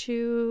sector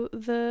to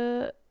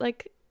the,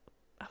 like,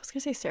 I was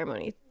gonna say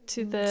ceremony,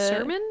 to the...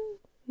 Sermon?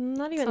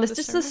 Not even, this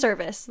just the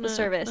service.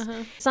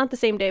 It's not the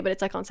same day, but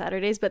it's like on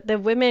Saturdays. But the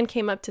women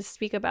came up to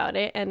speak about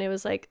it, and it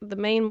was like the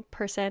main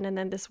person and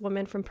then this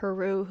woman from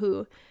Peru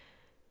who,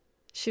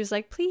 she was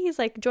like, please,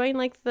 like, join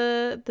like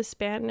the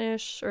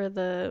Spanish or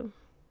the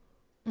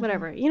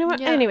whatever, you know what?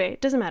 Yeah. Anyway,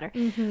 it doesn't matter.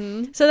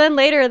 So then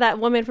later, that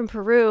woman from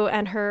Peru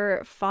and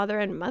her father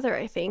and mother,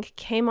 I think,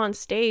 came on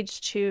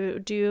stage to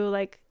do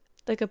like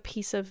a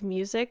piece of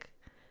music,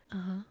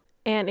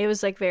 and it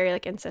was like very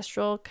like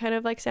ancestral kind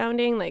of like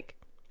sounding, like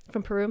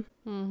from Peru.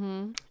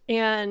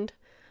 And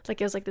like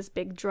it was like this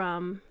big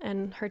drum,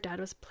 and her dad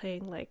was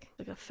playing like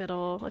a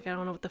fiddle, like I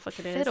don't know what the fuck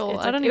it is. Fiddle.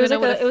 I don't even know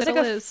what a fiddle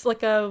is.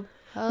 Like a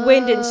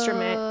wind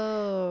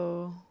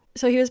instrument.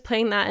 So he was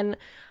playing that, and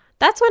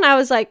that's when I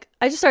was like,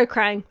 I just started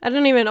crying. I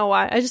don't even know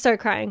why. I just started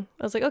crying.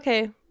 I was like,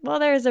 okay, well,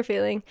 there's a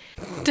feeling.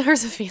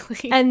 There's a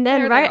feeling. And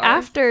then right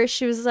after,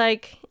 she was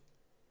like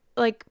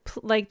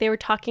they were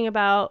talking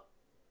about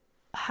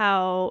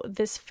how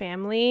this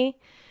family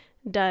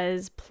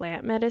does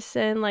plant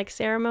medicine like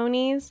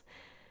ceremonies,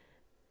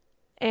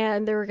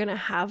 and they were gonna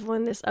have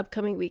one this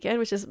upcoming weekend,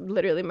 which is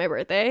literally my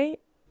birthday.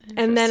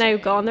 And then I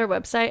go on their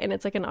website, and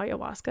it's like an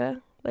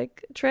ayahuasca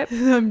like trip.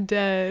 I'm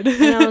dead.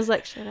 And I was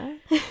like, should I?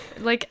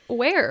 Like,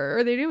 where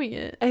are they doing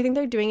it? I think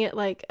they're doing it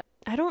like,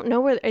 I don't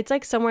know where. It's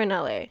like somewhere in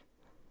LA.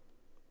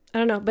 I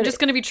don't know, but just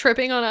gonna be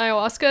tripping on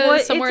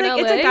ayahuasca somewhere in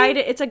LA.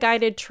 It's a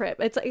guided trip.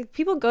 It's like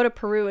people go to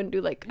Peru and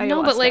do like ayahuasca.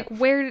 No, but like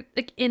where?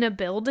 Like in a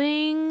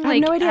building? I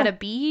have no idea. At a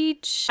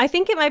beach? I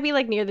think it might be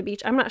like near the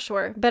beach. I'm not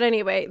sure, but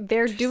anyway,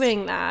 they're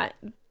doing that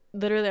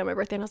literally on my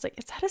birthday, and I was like,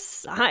 is that a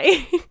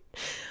sign?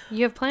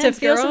 You have plans to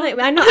feel girl? something?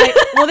 I know.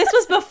 Well, this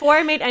was before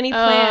I made any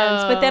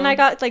plans, but then I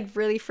got like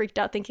really freaked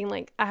out, thinking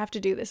like I have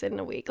to do this in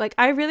a week. Like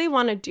I really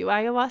want to do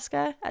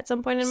ayahuasca at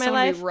some point in my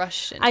life.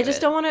 Rush into I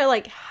just don't want to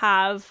like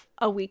have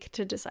a week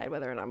to decide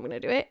whether or not I'm going to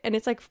do it, and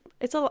it's like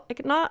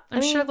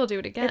I'm sure they'll do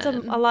it again. It's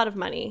a lot of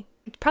money.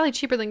 It's probably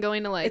cheaper than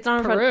going to like it's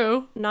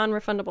Peru.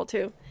 Non-refundable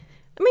too.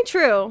 I mean,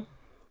 true,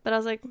 but I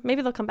was like,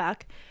 maybe they'll come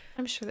back.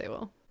 I'm sure they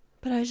will.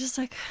 But I was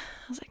like,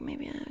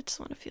 maybe I just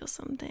want to feel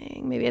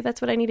something. Maybe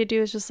that's what I need to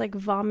do, is just like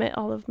vomit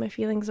all of my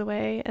feelings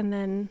away and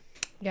then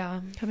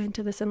come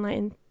into this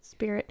enlightened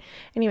spirit.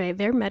 Anyway,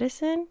 their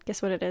medicine,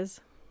 guess what it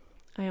is?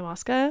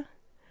 Ayahuasca,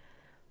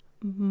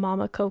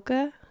 mama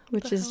coca,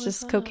 which is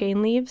just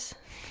cocaine leaves.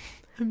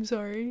 I'm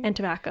sorry. And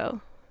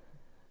tobacco.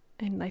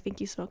 And I think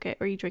you smoke it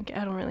or you drink it.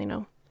 I don't really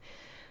know.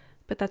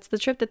 But that's the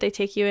trip that they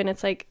take you, and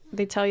it's like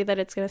they tell you that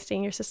it's going to stay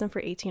in your system for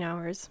 18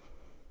 hours.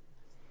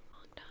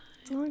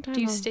 It's a long time.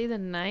 Do you stay the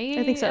night?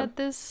 I think so. At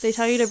this they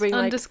tell you to bring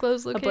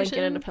undisclosed like location? a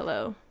blanket and a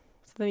pillow.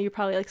 So then you're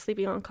probably like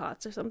sleeping on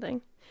cots or something.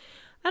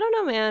 I don't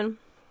know, man.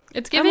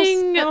 It's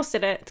giving. I almost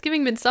did it. It's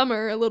giving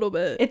Midsummer a little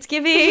bit. It's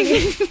giving.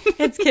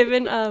 It's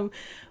given.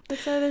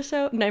 What's the other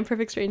show? 9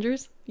 Perfect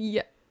Strangers.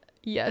 Yeah.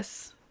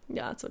 Yes.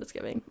 Yeah, that's what it's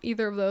giving.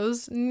 Either of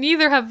those.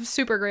 Neither have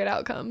super great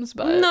outcomes,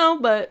 but no,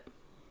 but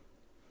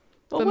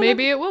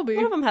maybe it will be.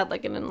 One of them had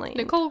like an enlightened.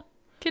 Nicole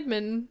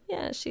Kidman.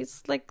 Yeah,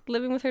 she's like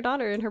living with her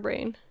daughter in her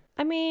brain.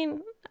 I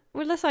mean,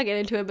 well, let's not get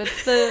into it, but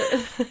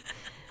the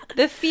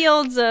the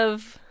fields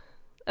of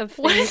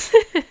things,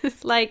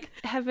 like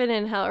heaven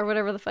and hell or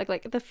whatever the fuck,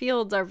 like the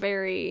fields are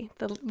very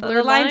the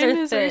lines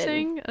are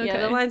thin. Okay.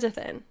 Yeah, the lines are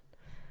thin.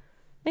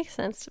 Makes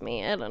sense to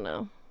me. I don't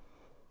know.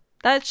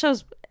 That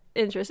shows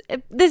interest.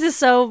 This is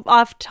so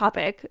off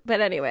topic,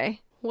 but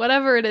anyway.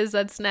 Whatever it is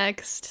that's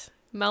next,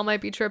 Mel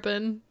might be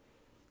tripping.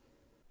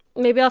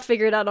 Maybe I'll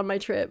figure it out on my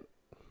trip.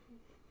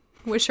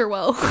 Wish her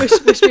well.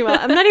 wish me well.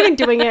 I'm not even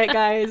doing it,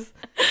 guys.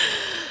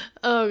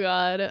 Oh,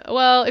 God.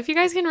 Well, if you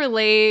guys can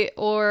relate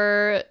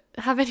or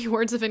have any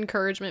words of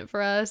encouragement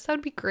for us, that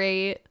would be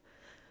great.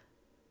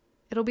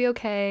 It'll be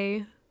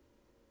okay.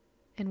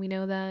 And we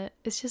know that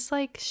it's just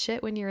like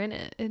shit when you're in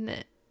it, isn't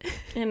it?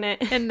 In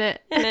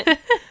it. God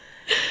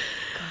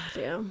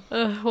damn.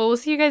 Well, we'll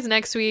see you guys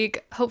next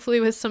week. Hopefully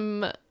with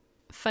some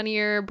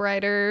funnier,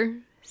 brighter,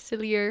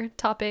 sillier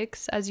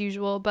topics as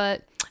usual.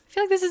 But I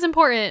feel like this is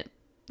important.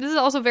 This is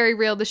also very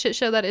real. The shit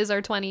show that is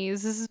our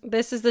 20s.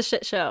 This is the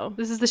shit show.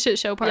 This is the shit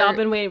show part. Y'all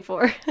been waiting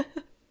for.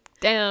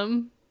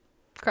 Damn.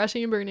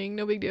 Crashing and burning.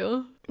 No big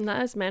deal.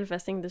 Not as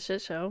manifesting the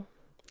shit show.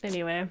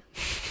 Anyway.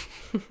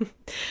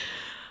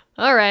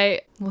 All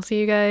right. We'll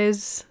see you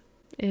guys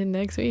in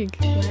next week.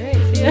 All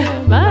right. See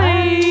ya. Bye.